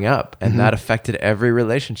growing up, and that affected every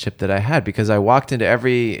relationship that I had, because I walked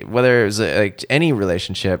into whether it was like any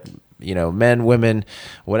relationship, men, women,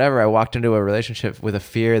 whatever, I walked into a relationship with a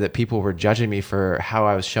fear that people were judging me for how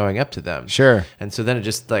I was showing up to them. Sure. And so then it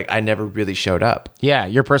just like, I never really showed up. Yeah.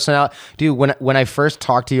 Your personality, dude, when I first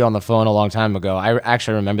talked to you on the phone a long time ago, I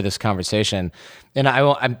actually remember this conversation, and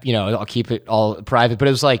I'll keep it all private, but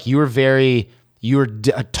it was like, you were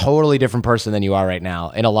a totally different person than you are right now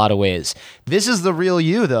in a lot of ways. This is the real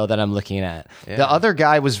you, though, that I'm looking at. Yeah. The other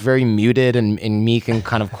guy was very muted and meek and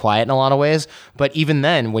kind of quiet in a lot of ways. But even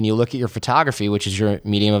then, when you look at your photography, which is your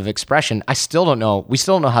medium of expression, we still don't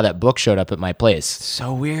know how that book showed up at my place.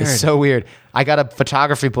 So weird. It's so weird. I got a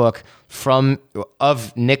photography book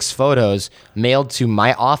of Nick's photos mailed to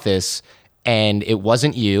my office, and it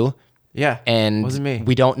wasn't you. Yeah, and it wasn't me.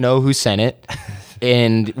 We don't know who sent it.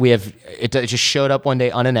 And it just showed up one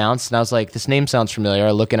day unannounced, and I was like, this name sounds familiar.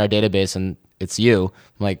 I look in our database, and it's you.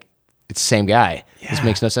 I'm like, it's the same guy. Yeah. This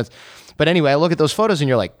makes no sense. But anyway, I look at those photos, and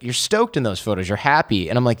you're stoked in those photos. You're happy.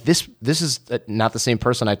 And I'm like, this is not the same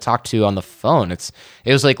person I talked to on the phone. It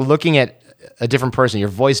was like looking at a different person. Your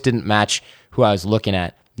voice didn't match who I was looking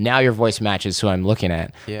at. Now your voice matches who I'm looking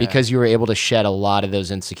at, because you were able to shed a lot of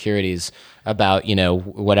those insecurities about,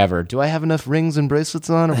 whatever. Do I have enough rings and bracelets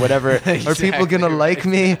on, or whatever? Exactly. Are people going to like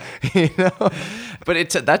me? But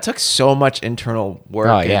that took so much internal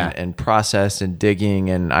work and process and digging.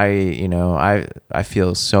 And I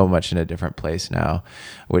feel so much in a different place now,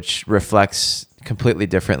 which reflects, completely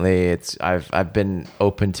differently. I've been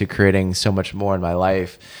open to creating so much more in my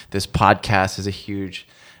life. This podcast is a huge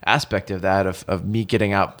aspect of that, of me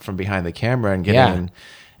getting out from behind the camera and getting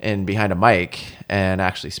in behind a mic and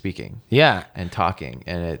actually speaking and talking,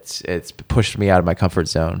 and it's pushed me out of my comfort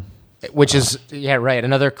zone, which is right,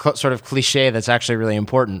 another sort of cliche that's actually really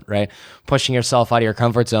important, right? Pushing yourself out of your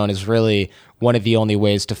comfort zone is really one of the only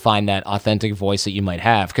ways to find that authentic voice that you might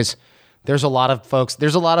have, because there's a lot of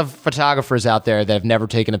photographers out there that have never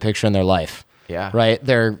taken a picture in their life. Right?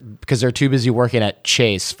 Because they're too busy working at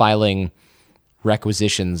Chase filing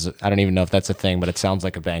requisitions. I don't even know if that's a thing, but it sounds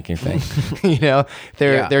like a banking thing.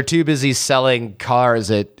 They're too busy selling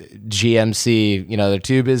cars at GMC. They're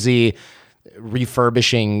too busy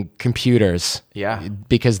refurbishing computers.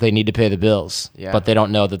 Because they need to pay the bills. But they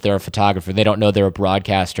don't know that they're a photographer. They don't know they're a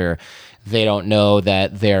broadcaster. They don't know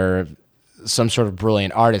that they're some sort of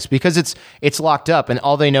brilliant artist, because it's locked up, and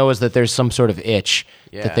all they know is that there's some sort of itch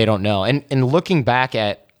that they don't know. And looking back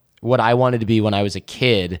at what I wanted to be when I was a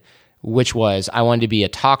kid, which was I wanted to be a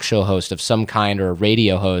talk show host of some kind or a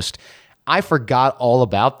radio host, I forgot all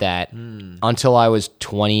about that until I was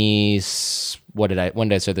 20. When did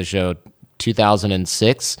I start the show?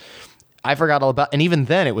 2006. I forgot all about, and even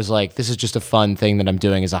then it was like, this is just a fun thing that I'm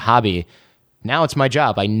doing as a hobby. Now it's my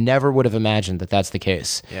job. I never would have imagined that that's the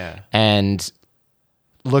case. And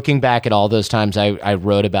looking back at all those times I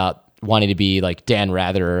wrote about wanting to be like Dan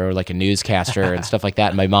Rather or like a newscaster and stuff like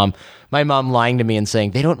that. And my mom lying to me and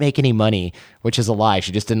saying they don't make any money, which is a lie.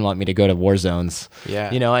 She just didn't want me to go to war zones.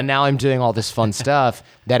 And now I'm doing all this fun stuff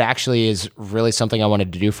that actually is really something I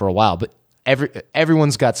wanted to do for a while. But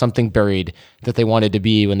everyone's got something buried that they wanted to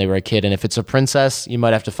be when they were a kid. And if it's a princess, you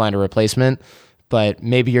might have to find a replacement. But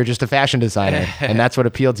maybe you're just a fashion designer, and that's what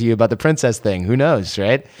appealed to you about the princess thing. Who knows,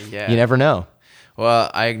 right? You never know.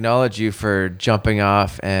 Well, I acknowledge you for jumping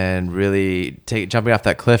off and really jumping off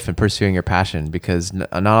that cliff and pursuing your passion, because not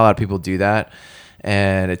a lot of people do that,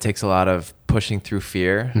 and it takes a lot of pushing through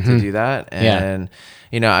fear to do that. And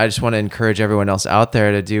I just want to encourage everyone else out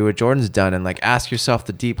there to do what Jordan's done and like ask yourself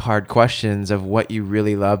the deep, hard questions of what you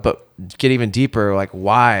really love, but get even deeper, like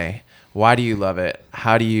why? Why do you love it?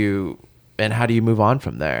 How do you move on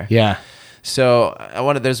from there? So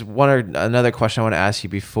there's another question I want to ask you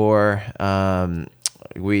before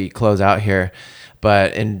we close out here.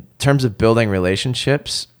 But in terms of building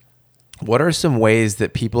relationships, what are some ways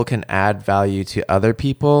that people can add value to other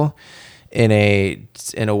people in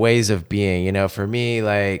a ways of being? For me,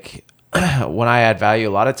 like when I add value,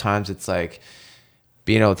 a lot of times it's like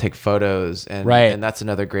being able to take photos, and that's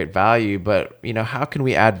another great value. But how can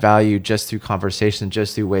we add value just through conversation,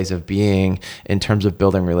 just through ways of being, in terms of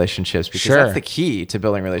building relationships? Because that's the key to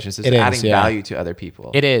building relationships, is adding value to other people.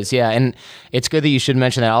 It is, and it's good that you should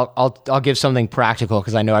mention that. I'll give something practical,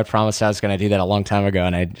 because I know I promised I was going to do that a long time ago,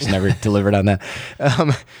 and I just never delivered on that.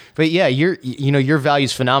 But your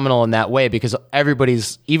value's phenomenal in that way, because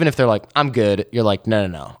everybody's, even if they're like, I'm good, you're like,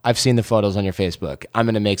 no, I've seen the photos on your Facebook. I'm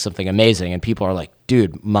going to make something amazing, and people are like,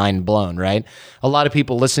 dude, mind blown, right? A lot of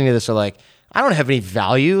people listening to this are like, I don't have any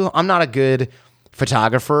value. I'm not a good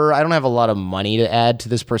photographer. I don't have a lot of money to add to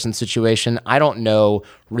this person's situation. I don't know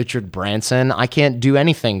Richard Branson. I can't do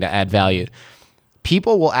anything to add value.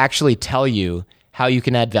 People will actually tell you how you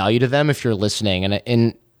can add value to them if you're listening.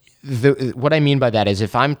 And what I mean by that is,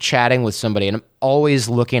 if I'm chatting with somebody, and I'm always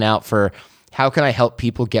looking out for how can I help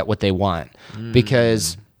people get what they want?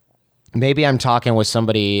 Because maybe I'm talking with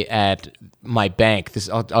somebody at my bank.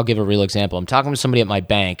 I'll give a real example. I'm talking with somebody at my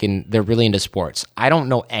bank, and they're really into sports. I don't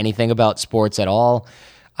know anything about sports at all.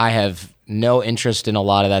 I have no interest in a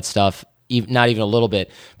lot of that stuff, not even a little bit.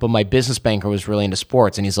 But my business banker was really into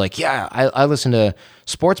sports, and he's like, yeah, I listen to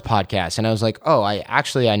sports podcasts. And I was like, oh,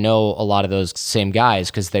 I know a lot of those same guys,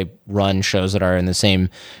 because they run shows that are in the same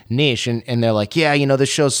niche. And they're like, yeah, this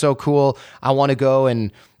show's so cool. I want to go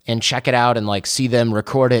and check it out and like see them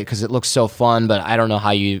record it, because it looks so fun, but I don't know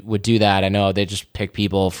how you would do that. I know they just pick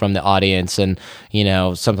people from the audience and,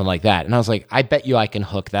 something like that. And I was like, I bet you I can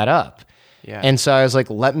hook that up. And so I was like,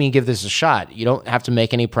 let me give this a shot. You don't have to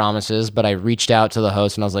make any promises, but I reached out to the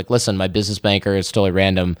host and I was like, listen, my business banker is totally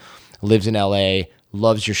random, lives in LA,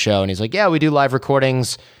 loves your show. And he's like, yeah, we do live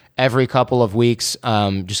recordings every couple of weeks.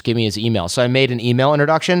 Just give me his email. So I made an email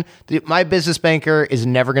introduction. My business banker is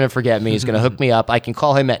never going to forget me. He's going to hook me up. I can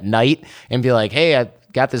call him at night and be like, hey, I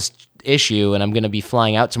got this issue and I'm going to be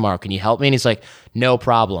flying out tomorrow. Can you help me? And he's like, no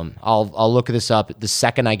problem. I'll look this up the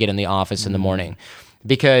second I get in the office in the morning,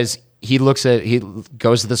 because he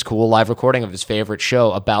goes to this cool live recording of his favorite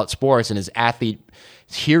show about sports, and his athlete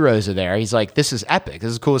heroes are there. He's like, this is epic. This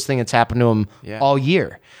is the coolest thing that's happened to him all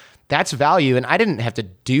year. that's value. And I didn't have to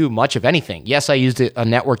do much of anything. Yes, I used a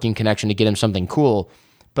networking connection to get him something cool,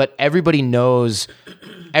 but everybody knows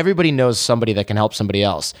somebody that can help somebody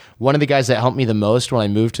else. One of the guys that helped me the most when I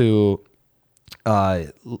moved to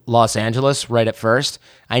Los Angeles right at first,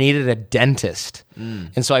 I needed a dentist.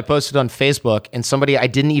 And so I posted on Facebook, and somebody I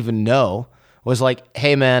didn't even know was like,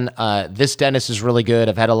 hey man, this dentist is really good.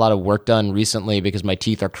 I've had a lot of work done recently because my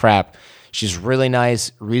teeth are crap. She's really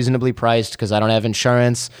nice, reasonably priced because I don't have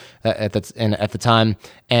insurance at the time.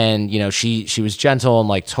 And, you know, she was gentle and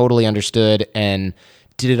like totally understood and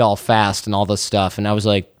did it all fast and all this stuff. And I was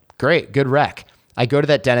like, great, good rec. I go to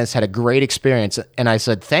that dentist, had a great experience. And I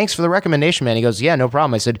said, thanks for the recommendation, man. He goes, yeah, no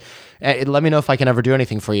problem. I said, let me know if I can ever do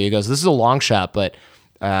anything for you. He goes, this is a long shot, but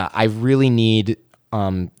I really need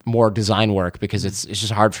more design work because it's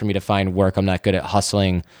just hard for me to find work. I'm not good at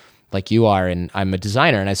hustling like you are, and I'm a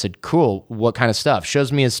designer. And I said, cool, what kind of stuff?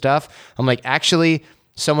 Shows me his stuff. I'm like, actually,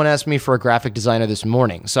 someone asked me for a graphic designer this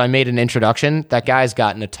morning. So I made an introduction. That guy's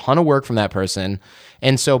gotten a ton of work from that person.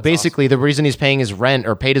 And so basically the reason he's paying his rent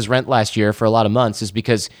or paid his rent last year for a lot of months is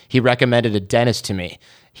because he recommended a dentist to me.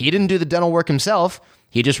 He didn't do the dental work himself.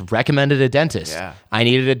 He just recommended a dentist. Yeah. I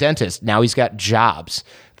needed a dentist. Now he's got jobs.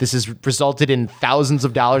 This has resulted in thousands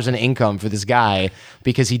of dollars in income for this guy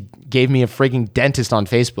because he gave me a frigging dentist on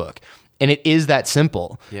Facebook. And it is that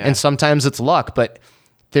simple. Yeah. And sometimes it's luck, but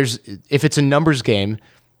if it's a numbers game,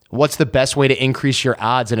 what's the best way to increase your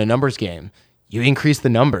odds in a numbers game? You increase the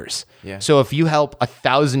numbers. Yeah. So if you help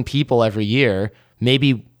 1,000 people every year,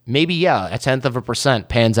 maybe yeah, 0.1%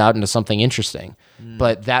 pans out into something interesting.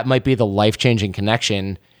 But that might be the life-changing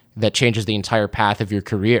connection that changes the entire path of your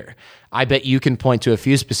career. I bet you can point to a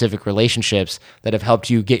few specific relationships that have helped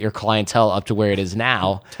you get your clientele up to where it is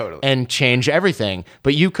now. Totally. And change everything.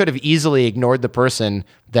 But you could have easily ignored the person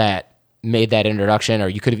that made that introduction, or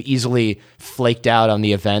you could have easily flaked out on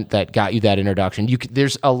the event that got you that introduction.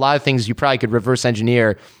 There's a lot of things you probably could reverse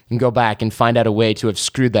engineer and go back and find out a way to have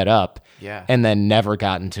screwed that up. Yeah. And then never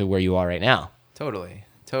gotten to where you are right now. Totally.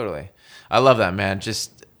 I love that, man.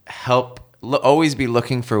 Just always be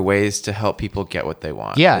looking for ways to help people get what they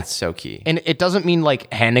want. Yeah. It's so key. And it doesn't mean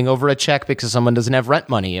like handing over a check because someone doesn't have rent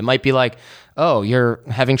money. It might be like, oh, you're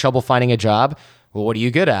having trouble finding a job. Well, what are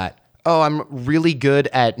you good at? Oh, I'm really good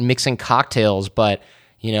at mixing cocktails, but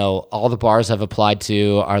you know, all the bars I've applied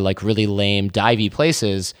to are like really lame, divey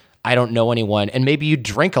places. I don't know anyone. And maybe you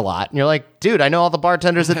drink a lot and you're like, dude, I know all the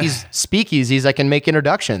bartenders at these speakeasies. I can make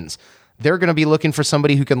introductions. They're going to be looking for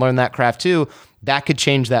somebody who can learn that craft too. That could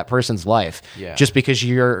change that person's life. Yeah. Just because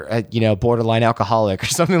you're borderline alcoholic or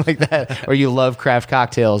something like that, or you love craft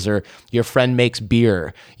cocktails, or your friend makes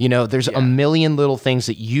beer. You know, there's a million little things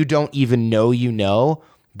that you don't even know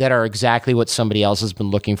that are exactly what somebody else has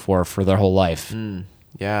been looking for their whole life.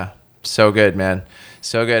 Yeah. So good, man.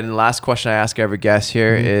 So good. And the last question I ask every guest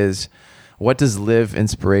here is, what does live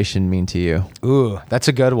inspiration mean to you? Ooh, that's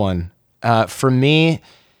a good one. For me,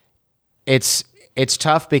 it's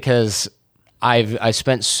tough because I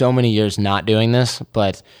spent so many years not doing this,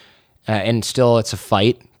 but and still it's a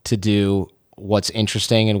fight to do what's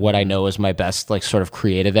interesting and what I know is my best like sort of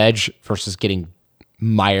creative edge versus getting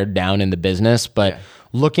mired down in the business. But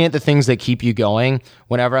looking at the things that keep you going,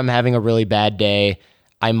 whenever I'm having a really bad day,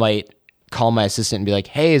 I might call my assistant and be like,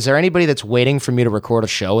 hey, is there anybody that's waiting for me to record a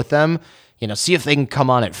show with them? You know, see if they can come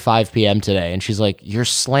on at 5 p.m. today. And she's like, you're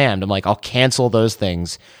slammed. I'm like, I'll cancel those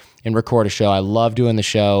things and record a show. I love doing the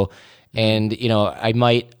show. And, you know, I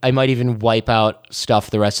might even wipe out stuff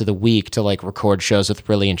the rest of the week to like record shows with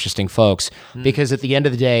really interesting folks. Because at the end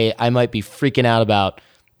of the day, I might be freaking out about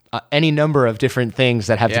any number of different things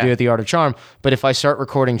that have to do with the art of charm. But if I start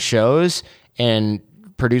recording shows and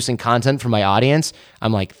producing content for my audience,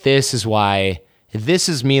 I'm like, this is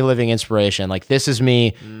me living inspiration. Like, this is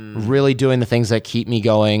me really doing the things that keep me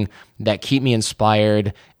going, that keep me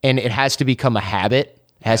inspired. And it has to become a habit.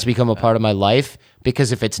 It has to become a part of my life,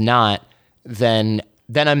 because if it's not, then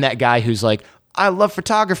I'm that guy who's like, I love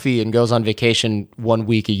photography, and goes on vacation 1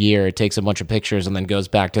 week a year, takes a bunch of pictures, and then goes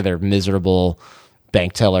back to their miserable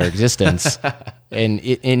bank teller existence. And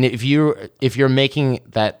if you're making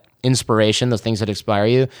that inspiration, those things that inspire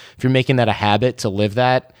you, if you're making that a habit to live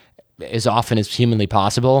that as often as humanly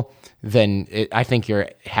possible, then I think your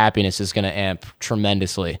happiness is going to amp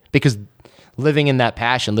tremendously, because living in that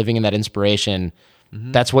passion, living in that inspiration,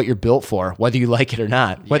 that's what you're built for, whether you like it or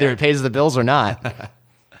not, whether it pays the bills or not.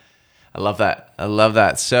 I love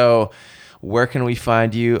that. So where can we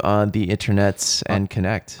find you on the internets and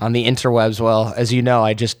connect? On the interwebs, well, as you know,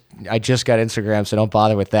 I just got Instagram, so don't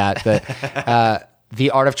bother with that. But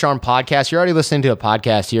the Art of Charm podcast, you're already listening to a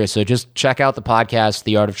podcast here, so just check out the podcast,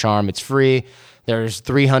 The Art of Charm. It's free. There's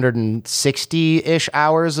 360-ish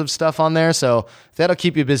hours of stuff on there, so that'll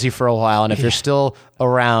keep you busy for a while. And if you're still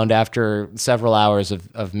around after several hours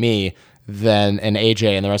of me, then and AJ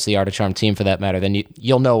and the rest of the Art of Charm team, for that matter, then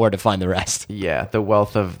you'll know where to find the rest. Yeah,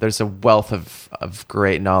 there's a wealth of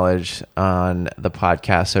great knowledge on the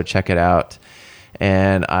podcast, so check it out.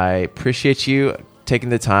 And I appreciate you taking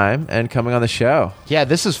the time and coming on the show. Yeah,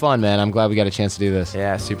 this is fun, man. I'm glad we got a chance to do this.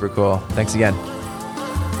 Yeah, super cool. Thanks again.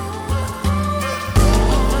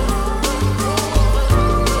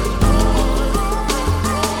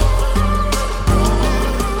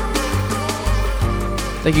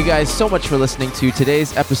 Thank you guys so much for listening to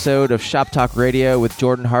today's episode of Shop Talk Radio with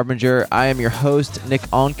Jordan Harbinger. I am your host, Nick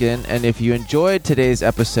Onken, and if you enjoyed today's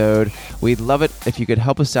episode, we'd love it if you could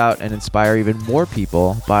help us out and inspire even more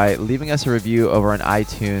people by leaving us a review over on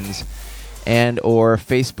iTunes and or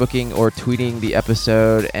Facebooking or tweeting the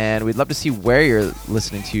episode. And we'd love to see where you're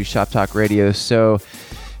listening to Shop Talk Radio. So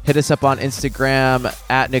hit us up on Instagram.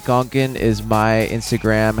 At Nick Onken is my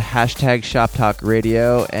Instagram. Hashtag Shop Talk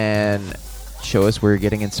Radio, and show us where you're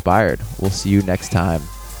getting inspired. We'll see you next time.